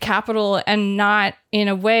accumulation of capital and not in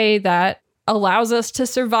a way that allows us to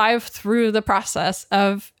survive through the process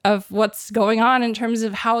of what's going on in terms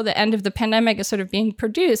of how the end of the pandemic is sort of being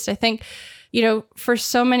produced. I think, for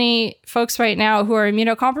so many folks right now who are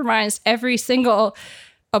immunocompromised, every single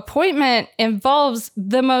appointment involves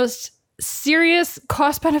the most serious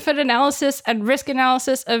cost-benefit analysis and risk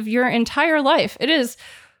analysis of your entire life. It is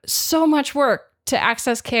so much work to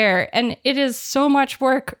access care, and it is so much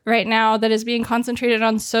work right now that is being concentrated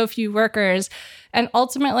on so few workers. And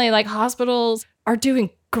ultimately, hospitals are doing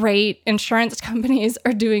great, insurance companies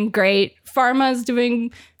are doing great, pharma's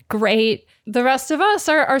doing great. The rest of us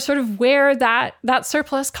are sort of where that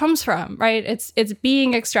surplus comes from, right? It's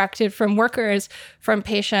being extracted from workers, from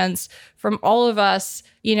patients, from all of us,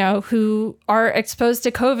 who are exposed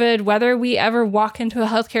to COVID, whether we ever walk into a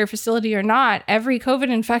healthcare facility or not. Every COVID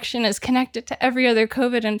infection is connected to every other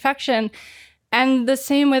COVID infection. And the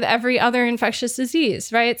same with every other infectious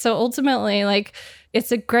disease, right? So ultimately,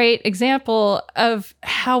 it's a great example of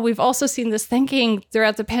how we've also seen this thinking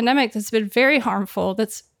throughout the pandemic that's been very harmful,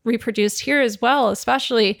 that's reproduced here as well,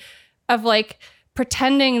 especially of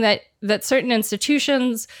pretending that certain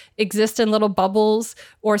institutions exist in little bubbles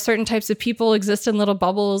or certain types of people exist in little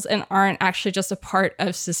bubbles and aren't actually just a part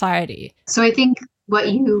of society. So I think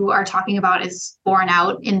what you are talking about is borne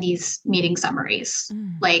out in these meeting summaries.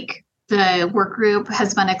 The work group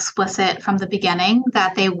has been explicit from the beginning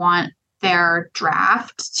that they want their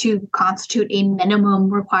draft to constitute a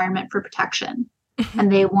minimum requirement for protection.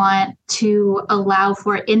 And they want to allow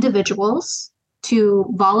for individuals to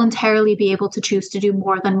voluntarily be able to choose to do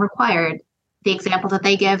more than required. The example that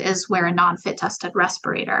they give is wear a non-fit tested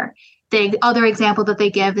respirator. The other example that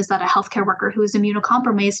they give is that a healthcare worker who is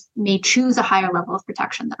immunocompromised may choose a higher level of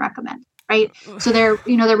protection than recommended, right? So they're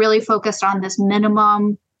really focused on this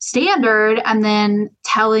minimum standard and then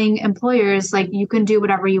telling employers, you can do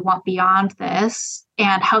whatever you want beyond this.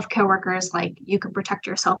 And healthcare workers, you can protect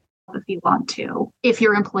yourself if you want to, if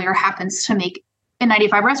your employer happens to make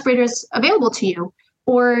N95 respirators available to you,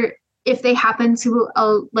 or if they happen to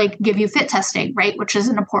give you fit testing, right, which is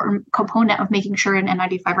an important component of making sure an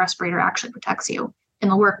N95 respirator actually protects you in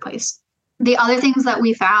the workplace. The other things that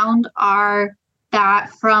we found are that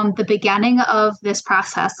from the beginning of this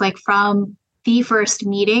process, from the first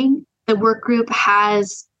meeting, the work group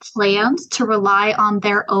has planned to rely on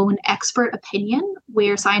their own expert opinion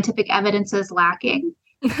where scientific evidence is lacking.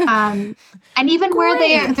 And even where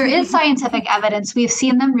there is scientific evidence, we've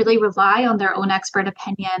seen them really rely on their own expert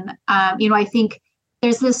opinion. I think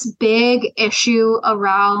there's this big issue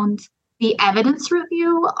around the evidence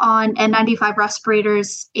review on N95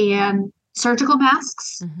 respirators and surgical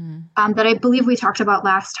masks that I believe we talked about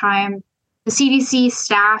last time. The CDC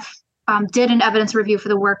staff did an evidence review for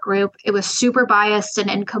the work group. It was super biased and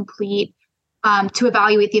incomplete to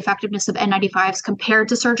evaluate the effectiveness of N95s compared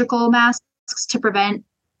to surgical masks to prevent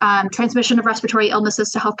transmission of respiratory illnesses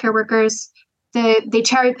to healthcare workers. They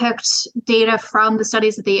cherry-picked data from the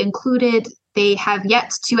studies that they included. They have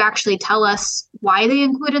yet to actually tell us why they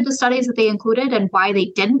included the studies that they included and why they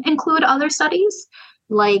didn't include other studies.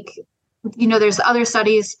 There's other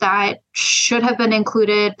studies that should have been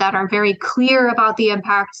included that are very clear about the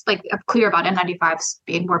impacts, clear about N95s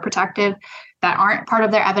being more protective, that aren't part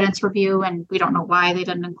of their evidence review, and we don't know why they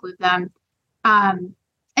didn't include them.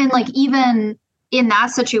 Even in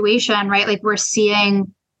that situation, right, we're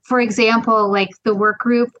seeing, for example, the work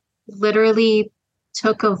group literally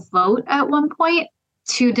took a vote at one point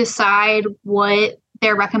to decide what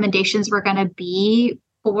their recommendations were going to be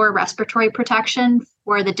for respiratory protection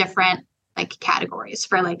for the different categories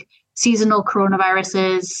for seasonal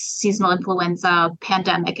coronaviruses, seasonal influenza,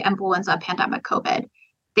 pandemic COVID.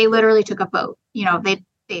 They literally took a vote.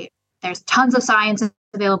 There's tons of science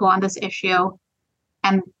available on this issue.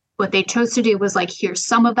 And what they chose to do was here's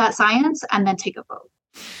some of that science and then take a vote.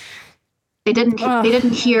 They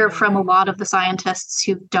didn't hear from a lot of the scientists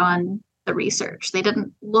who've done the research. They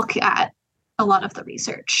didn't look at a lot of the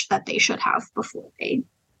research that they should have before they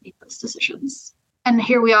made those decisions. And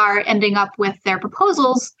here we are ending up with their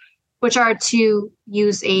proposals, which are to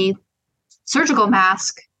use a surgical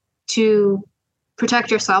mask to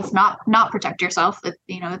protect yourself, not protect yourself.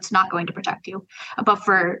 It's not going to protect you, but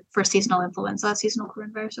for seasonal influenza, seasonal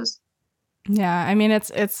coronaviruses. Yeah, I mean, it's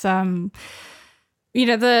the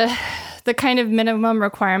kind of minimum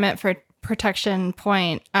requirement for protection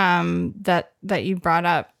point that you brought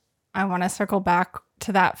up. I want to circle back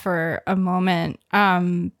to that for a moment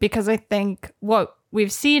because I think what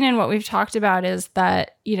we've seen and what we've talked about is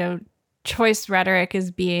that, choice rhetoric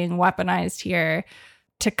is being weaponized here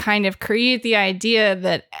to kind of create the idea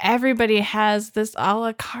that everybody has this a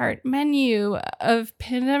la carte menu of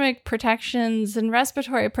pandemic protections and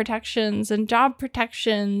respiratory protections and job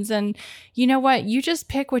protections. And you know what? You just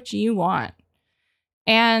pick what you want.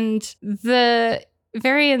 And the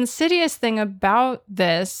very insidious thing about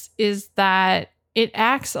this is that it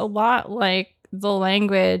acts a lot like the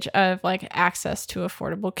language of like access to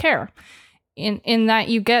affordable care. In that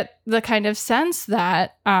you get the kind of sense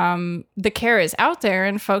that the care is out there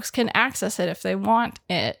and folks can access it if they want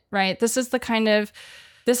it, right? This is what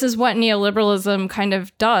neoliberalism kind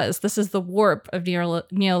of does. This is the warp of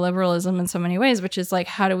neoliberalism in so many ways, which is like,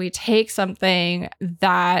 how do we take something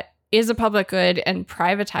that is a public good and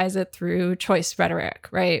privatize it through choice rhetoric,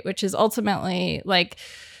 right? Which is ultimately like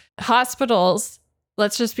hospitals,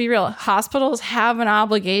 let's just be real, hospitals have an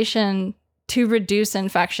obligation to reduce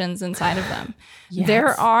infections inside of them. Yes.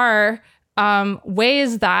 There are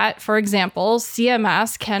ways that, for example,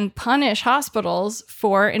 CMS can punish hospitals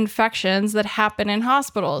for infections that happen in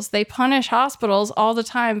hospitals. They punish hospitals all the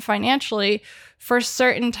time financially for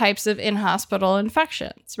certain types of in-hospital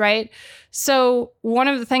infections, right? So one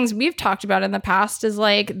of the things we've talked about in the past is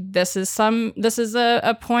like, this is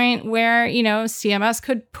a point where, CMS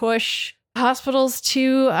could push hospitals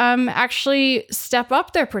to actually step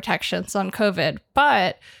up their protections on COVID.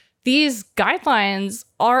 But these guidelines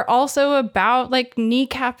are also about like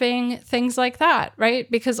kneecapping things like that, right?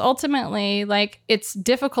 Because ultimately, like, it's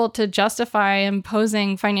difficult to justify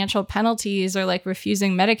imposing financial penalties or like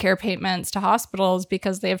refusing Medicare payments to hospitals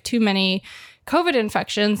because they have too many COVID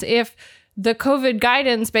infections if the COVID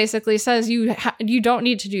guidance basically says you don't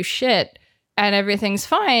need to do shit and everything's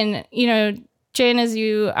fine. Jane, as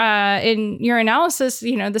you, in your analysis,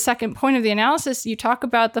 the second point of the analysis, you talk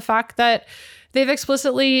about the fact that they've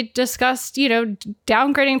explicitly discussed,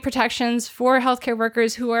 downgrading protections for healthcare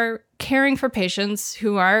workers who are caring for patients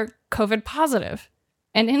who are COVID positive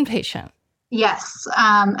and inpatient. Yes.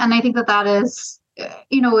 And I think that is,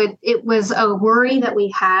 it was a worry that we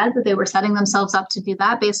had that they were setting themselves up to do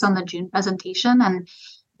that based on the June presentation. And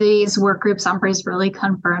these work group summaries really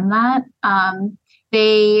confirmed that.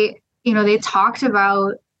 They talked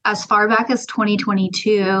about as far back as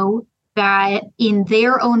 2022 that in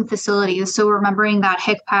their own facilities, so remembering that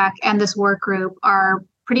HICPAC and this work group are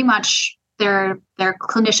pretty much their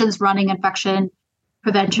clinicians running infection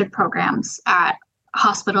prevention programs at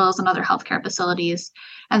hospitals and other healthcare facilities.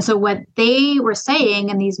 And so what they were saying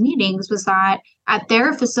in these meetings was that at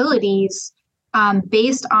their facilities,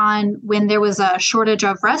 based on when there was a shortage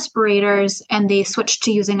of respirators and they switched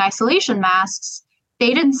to using isolation masks,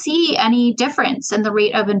 they didn't see any difference in the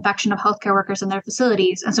rate of infection of healthcare workers in their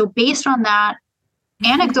facilities. And so based on that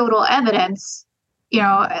anecdotal evidence,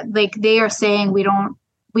 like they are saying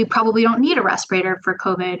we probably don't need a respirator for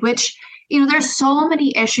COVID, which, there's so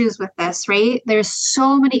many issues with this, right? There's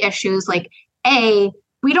so many issues. Like,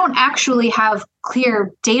 we don't actually have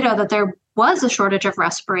clear data that there was a shortage of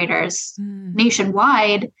respirators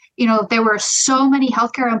nationwide. There were so many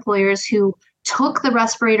healthcare employers who took the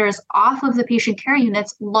respirators off of the patient care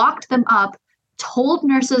units, locked them up, told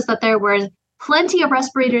nurses that there were plenty of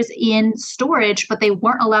respirators in storage, but they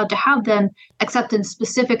weren't allowed to have them except in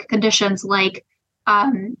specific conditions like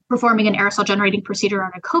performing an aerosol generating procedure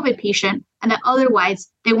on a COVID patient, and that otherwise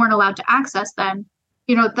they weren't allowed to access them.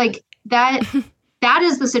 Like that. That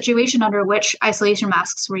is the situation under which isolation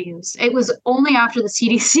masks were used. It was only after the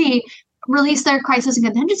CDC released their crisis and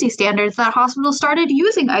contingency standards that hospitals started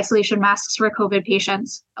using isolation masks for COVID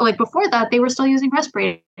patients. Like before that, they were still using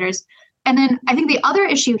respirators. And then I think the other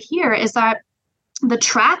issue here is that the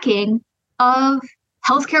tracking of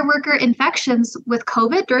healthcare worker infections with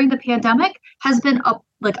COVID during the pandemic has been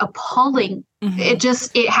appalling. Mm-hmm.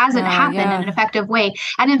 It hasn't happened in an effective way.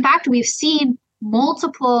 And in fact, we've seen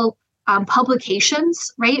multiple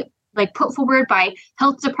publications, right? Like put forward by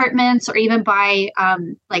health departments or even by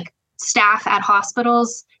staff at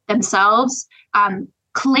hospitals themselves,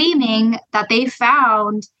 claiming that they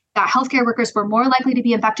found that healthcare workers were more likely to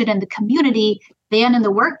be infected in the community than in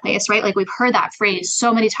the workplace, right? Like we've heard that phrase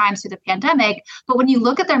so many times through the pandemic, but when you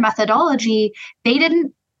look at their methodology, they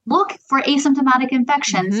didn't look for asymptomatic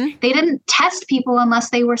infections. They didn't test people unless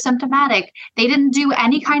they were symptomatic. They didn't do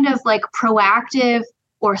any kind of like proactive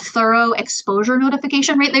or thorough exposure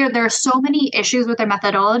notification, right? There are so many issues with their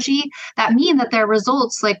methodology that mean that their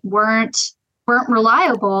results like weren't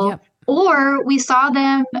reliable. Yep. Or we saw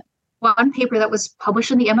them, one paper that was published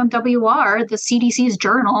in the MMWR, the CDC's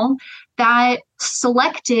journal, that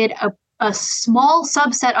selected a small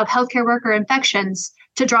subset of healthcare worker infections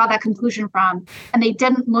to draw that conclusion from. And they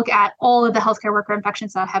didn't look at all of the healthcare worker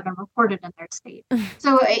infections that have been reported in their state.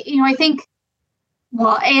 So, I think,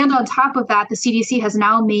 well, and on top of that, the CDC has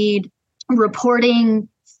now made reporting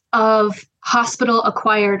of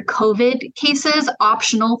hospital-acquired COVID cases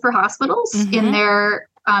optional for hospitals in their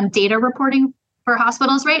data reporting for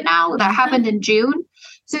hospitals right now. That happened in June.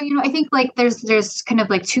 So, I think like there's kind of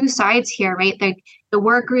like two sides here, right? The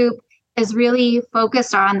work group is really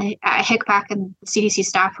focused on, HICPAC and the CDC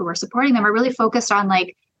staff who are supporting them are really focused on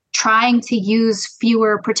like trying to use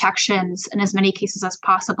fewer protections in as many cases as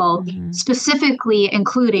possible, specifically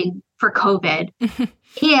including for COVID.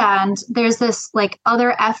 And there's this like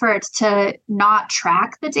other effort to not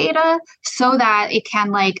track the data so that it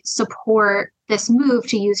can like support this move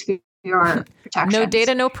to use fewer protections. No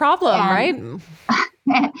data, no problem, right?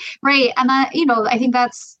 Right. And that, I think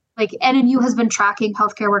that's like NNU has been tracking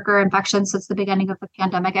healthcare worker infections since the beginning of the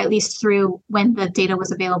pandemic, at least through when the data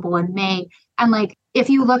was available in May. And like, if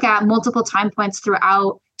you look at multiple time points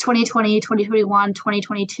throughout 2020, 2021,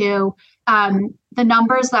 2022, the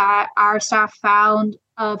numbers that our staff found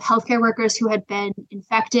of healthcare workers who had been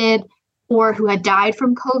infected or who had died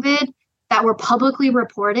from COVID that were publicly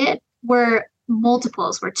reported were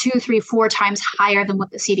multiples, were 2, 3, 4 times higher than what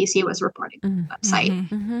the CDC was reporting on the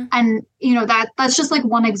website. And, that's just like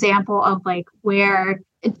one example of like where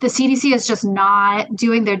the CDC is just not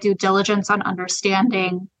doing their due diligence on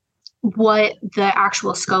understanding what the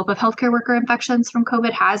actual scope of healthcare worker infections from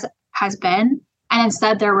COVID has been. And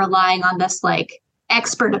instead they're relying on this like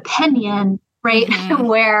expert opinion, right?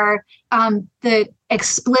 Where the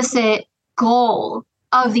explicit goal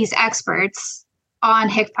of these experts on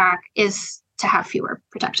HICPAC is to have fewer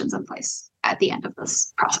protections in place at the end of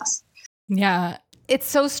this process. Yeah. It's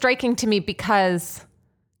so striking to me because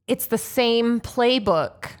it's the same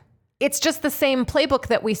playbook. It's just the same playbook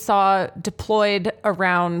that we saw deployed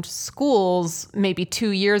around schools maybe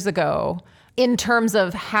 2 years ago in terms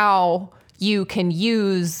of how you can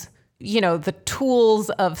use, the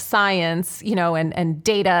tools of science, and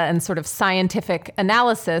data and sort of scientific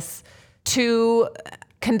analysis to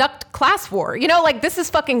conduct class war. This is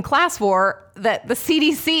fucking class war that the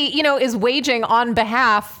CDC, is waging on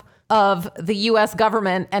behalf of the US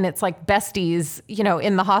government and its like besties,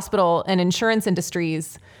 in the hospital and insurance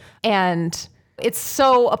industries. And it's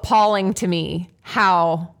so appalling to me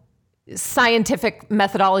how scientific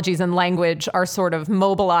methodologies and language are sort of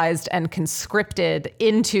mobilized and conscripted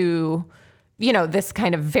into, this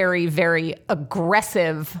kind of very, very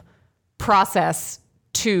aggressive process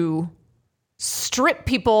to strip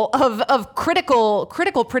people of critical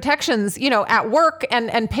protections, at work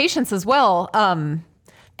and patients as well.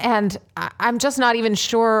 And I'm just not even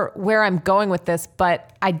sure where I'm going with this,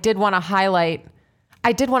 but I did want to highlight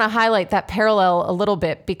that parallel a little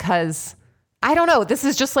bit because I don't know, this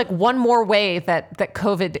is just like one more way that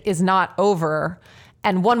COVID is not over,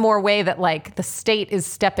 and one more way that like the state is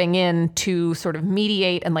stepping in to sort of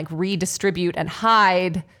mediate and like redistribute and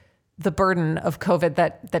hide the burden of COVID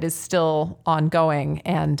that is still ongoing.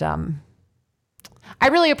 And I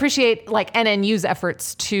really appreciate like NNU's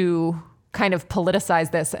efforts to kind of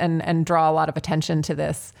politicize this and draw a lot of attention to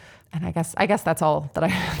this. And I guess that's all that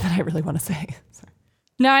I really want to say. So.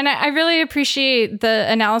 No, and I really appreciate the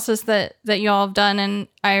analysis that you all have done, and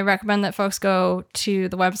I recommend that folks go to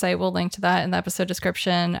the website. We'll link to that in the episode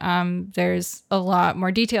description. There's a lot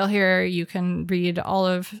more detail here. You can read all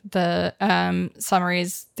of the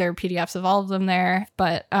summaries. There are PDFs of all of them there.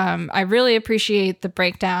 But I really appreciate the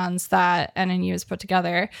breakdowns that NNU has put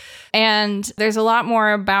together. And there's a lot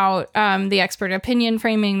more about the expert opinion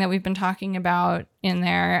framing that we've been talking about in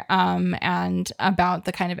there, and about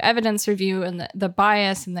the kind of evidence review and the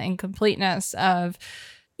bias and the incompleteness of,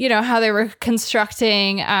 how they were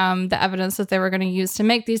constructing the evidence that they were going to use to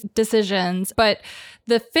make these decisions. But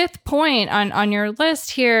the fifth point on your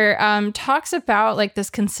list here talks about like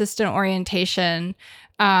this consistent orientation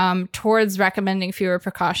towards recommending fewer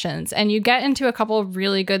precautions. And you get into a couple of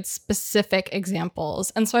really good specific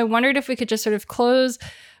examples. And so I wondered if we could just sort of close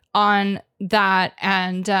on that,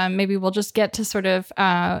 and maybe we'll just get to sort of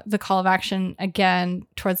the call of action again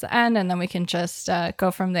towards the end, and then we can just go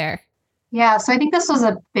from there. Yeah, so I think this was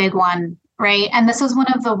a big one right? And this is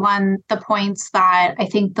one of the points that I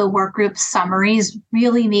think the work group summaries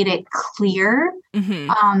really made it clear.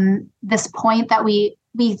 This point that we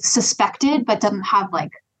suspected but didn't have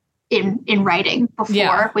like in writing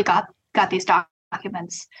before we got these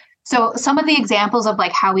documents. So some of the examples of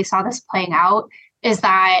like how we saw this playing out is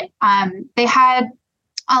that they had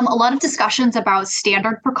a lot of discussions about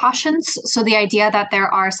standard precautions. So the idea that there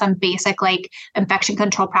are some basic like infection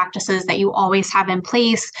control practices that you always have in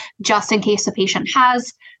place just in case the patient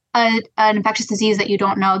has an infectious disease that you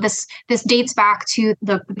don't know. This dates back to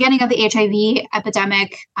the beginning of the HIV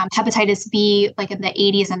epidemic, hepatitis B, like in the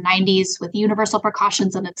 80s and 90s with universal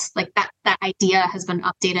precautions. And it's like that idea has been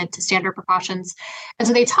updated to standard precautions. And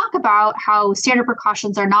so they talk about how standard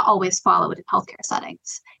precautions are not always followed in healthcare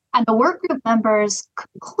settings. And the work group members'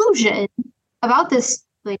 conclusion about this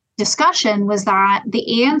like discussion was that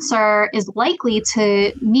the answer is likely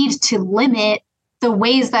to need to limit the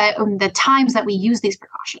ways that the times that we use these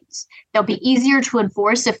precautions. They'll be easier to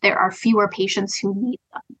enforce if there are fewer patients who need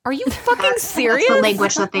them. Are you fucking serious? That's the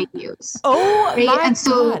language that they use. Oh, right? My and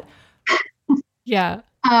so, God. Yeah.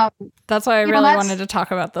 That's why I really wanted to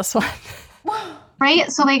talk about this one.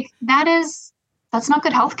 Right? So like that's not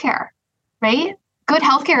good healthcare, right? Good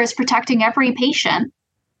healthcare is protecting every patient,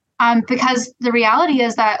 because the reality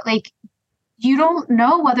is that like you don't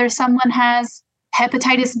know whether someone has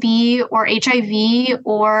hepatitis B or HIV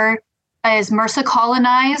or is MRSA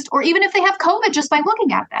colonized, or even if they have COVID just by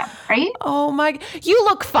looking at them, right? Oh my, you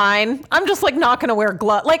look fine. I'm just like not going to wear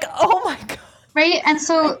gloves. Like, oh my God. Right. And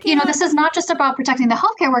so, this is not just about protecting the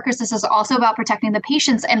healthcare workers. This is also about protecting the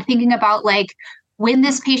patients and thinking about like when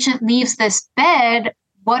this patient leaves this bed,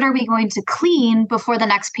 what are we going to clean before the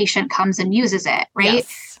next patient comes and uses it, right?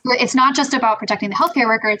 Yes. It's not just about protecting the healthcare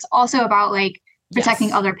worker. It's also about like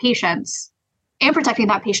protecting other patients and protecting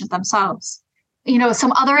that patient themselves.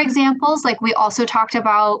 Some other examples, like we also talked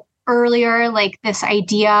about earlier, like this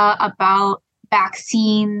idea about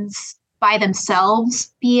vaccines by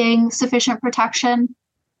themselves being sufficient protection,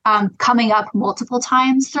 coming up multiple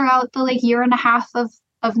times throughout the like year and a half of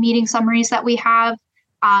meeting summaries that we have.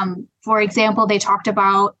 For example, they talked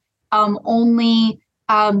about only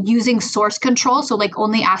using source control. So like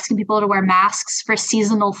only asking people to wear masks for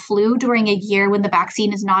seasonal flu during a year when the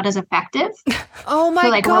vaccine is not as effective. Oh my God. So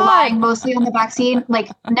like relying mostly on the vaccine, like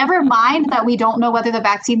never mind that we don't know whether the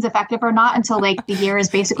vaccine's effective or not until like the year is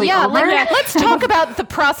basically over. Let's talk about the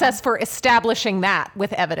process for establishing that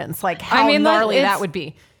with evidence, like how gnarly that would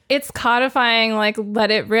be. It's codifying like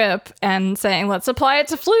let it rip and saying, let's apply it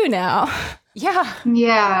to flu now. Yeah.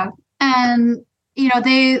 Yeah. And,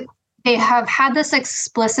 they have had this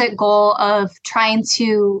explicit goal of trying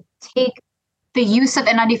to take the use of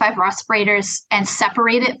N95 respirators and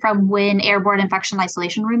separate it from when airborne infection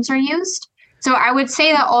isolation rooms are used. So I would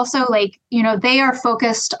say that also like, they are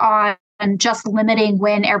focused on just limiting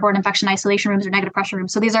when airborne infection isolation rooms or negative pressure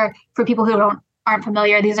rooms. So these are, for people who aren't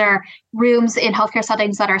familiar, these are rooms in healthcare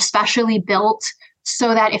settings that are specially built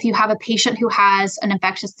so that if you have a patient who has an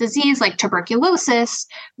infectious disease like tuberculosis,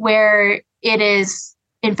 where it is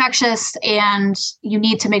infectious and you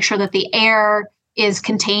need to make sure that the air is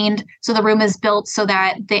contained. So the room is built so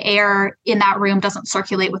that the air in that room doesn't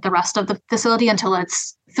circulate with the rest of the facility until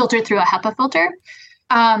it's filtered through a HEPA filter.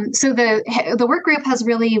 So the work group has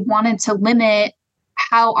really wanted to limit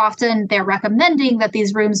how often they're recommending that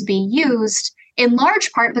these rooms be used, in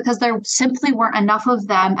large part because there simply weren't enough of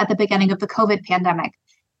them at the beginning of the COVID pandemic.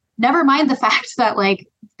 Never mind the fact that like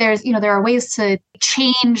there are ways to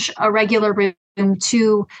change a regular room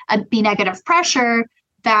to be negative pressure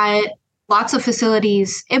that lots of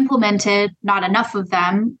facilities implemented, not enough of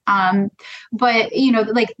them. But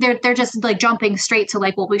like they're just like jumping straight to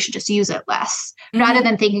like, well, we should just use it less, rather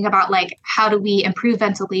than thinking about like, how do we improve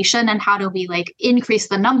ventilation and how do we like increase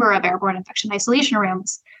the number of airborne infection isolation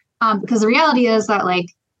rooms? Because the reality is that like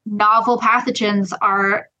novel pathogens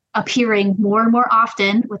are appearing more and more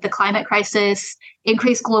often with the climate crisis,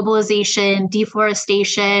 increased globalization,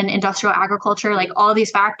 deforestation, industrial agriculture, like all of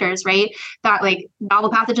these factors, right? That like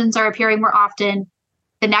novel pathogens are appearing more often.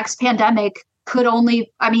 The next pandemic could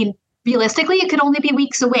realistically, it could only be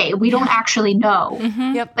weeks away. We don't actually know.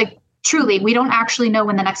 Yep. Like truly, we don't actually know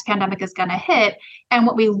when the next pandemic is going to hit. And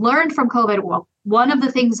what we learned from COVID, well, one of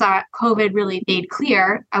the things that COVID really made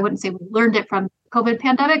clear, I wouldn't say we learned it from COVID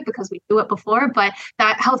pandemic because we knew it before, but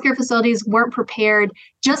that healthcare facilities weren't prepared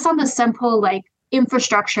just on the simple like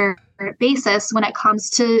infrastructure basis when it comes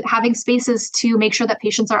to having spaces to make sure that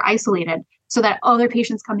patients are isolated so that other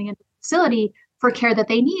patients coming into the facility for care that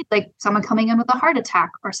they need, like someone coming in with a heart attack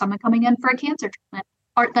or someone coming in for a cancer treatment,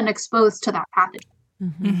 aren't then exposed to that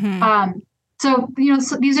pathogen. So,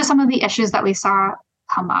 so these are some of the issues that we saw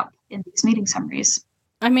come up in these meeting summaries.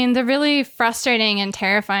 I mean, the really frustrating and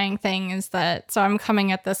terrifying thing is that, so I'm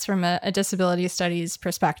coming at this from a disability studies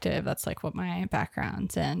perspective. That's like what my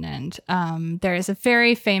background's in. And there is a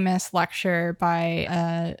very famous lecture by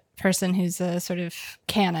a person who's a sort of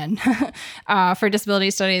canon for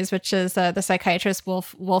disability studies, which is the psychiatrist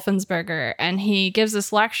Wolfensberger. And he gives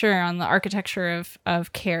this lecture on the architecture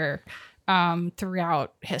of care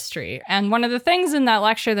throughout history. And one of the things in that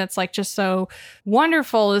lecture that's like just so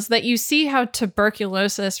wonderful is that you see how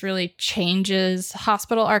tuberculosis really changes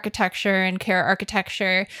hospital architecture and care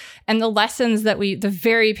architecture, and the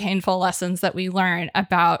very painful lessons that we learn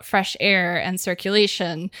about fresh air and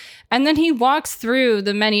circulation. And then he walks through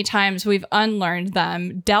the many times we've unlearned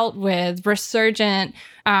them, dealt with resurgent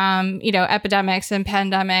epidemics and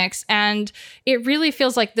pandemics. And it really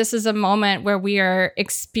feels like this is a moment where we are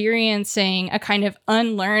experiencing a kind of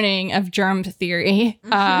unlearning of germ theory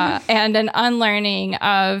and an unlearning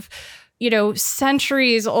of,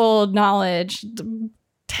 centuries old knowledge,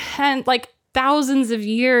 thousands of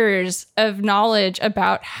years of knowledge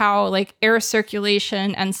about how air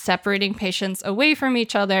circulation and separating patients away from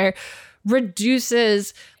each other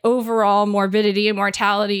reduces overall morbidity and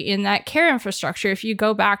mortality in that care infrastructure. If you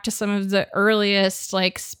go back to some of the earliest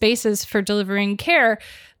spaces for delivering care,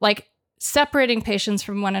 separating patients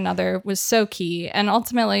from one another was so key. And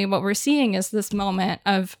ultimately what we're seeing is this moment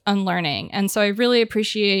of unlearning. And so I really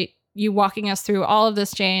appreciate you walking us through all of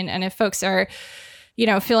this, Jane. And if folks are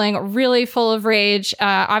feeling really full of rage,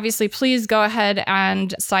 obviously, please go ahead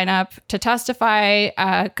and sign up to testify.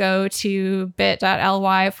 Go to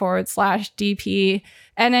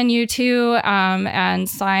bit.ly/DPNNU2 and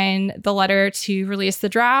sign the letter to release the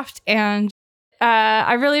draft. And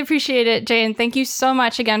I really appreciate it, Jane. Thank you so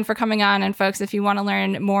much again for coming on. And folks, if you want to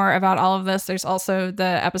learn more about all of this, there's also the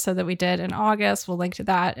episode that we did in August. We'll link to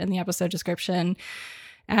that in the episode description.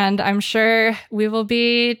 And I'm sure we will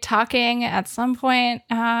be talking at some point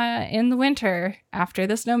in the winter after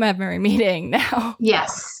this No Memory meeting now.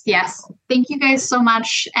 Yes. Thank you guys so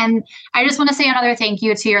much. And I just want to say another thank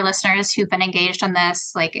you to your listeners who've been engaged on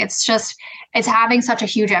this. It's having such a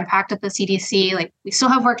huge impact at the CDC. We still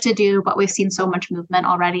have work to do, but we've seen so much movement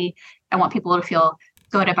already. I want people to feel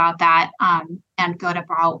good about that and good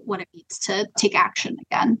about what it means to take action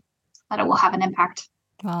again, that it will have an impact.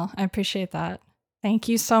 Well, I appreciate that. Thank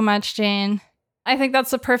you so much, Jane. I think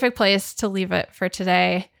that's the perfect place to leave it for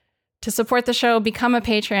today. To support the show, become a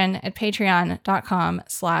patron at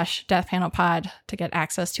patreon.com/deathpanelpod to get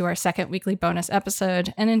access to our second weekly bonus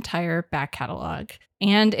episode and entire back catalog.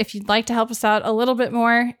 And if you'd like to help us out a little bit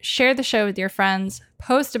more, share the show with your friends,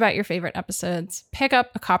 post about your favorite episodes, pick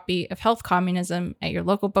up a copy of Health Communism at your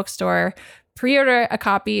local bookstore, pre-order a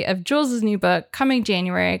copy of Jules' new book coming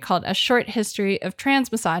January called A Short History of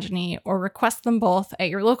Transmisogyny, or request them both at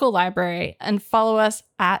your local library, and follow us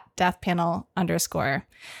at deathpanel_.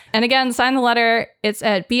 And again, sign the letter. It's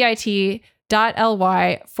at bit.ly/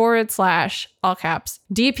 all caps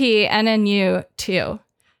DPNNU2.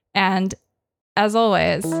 And as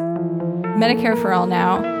always, Medicare for all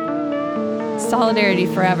now, solidarity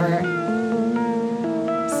forever,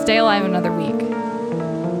 stay alive another week.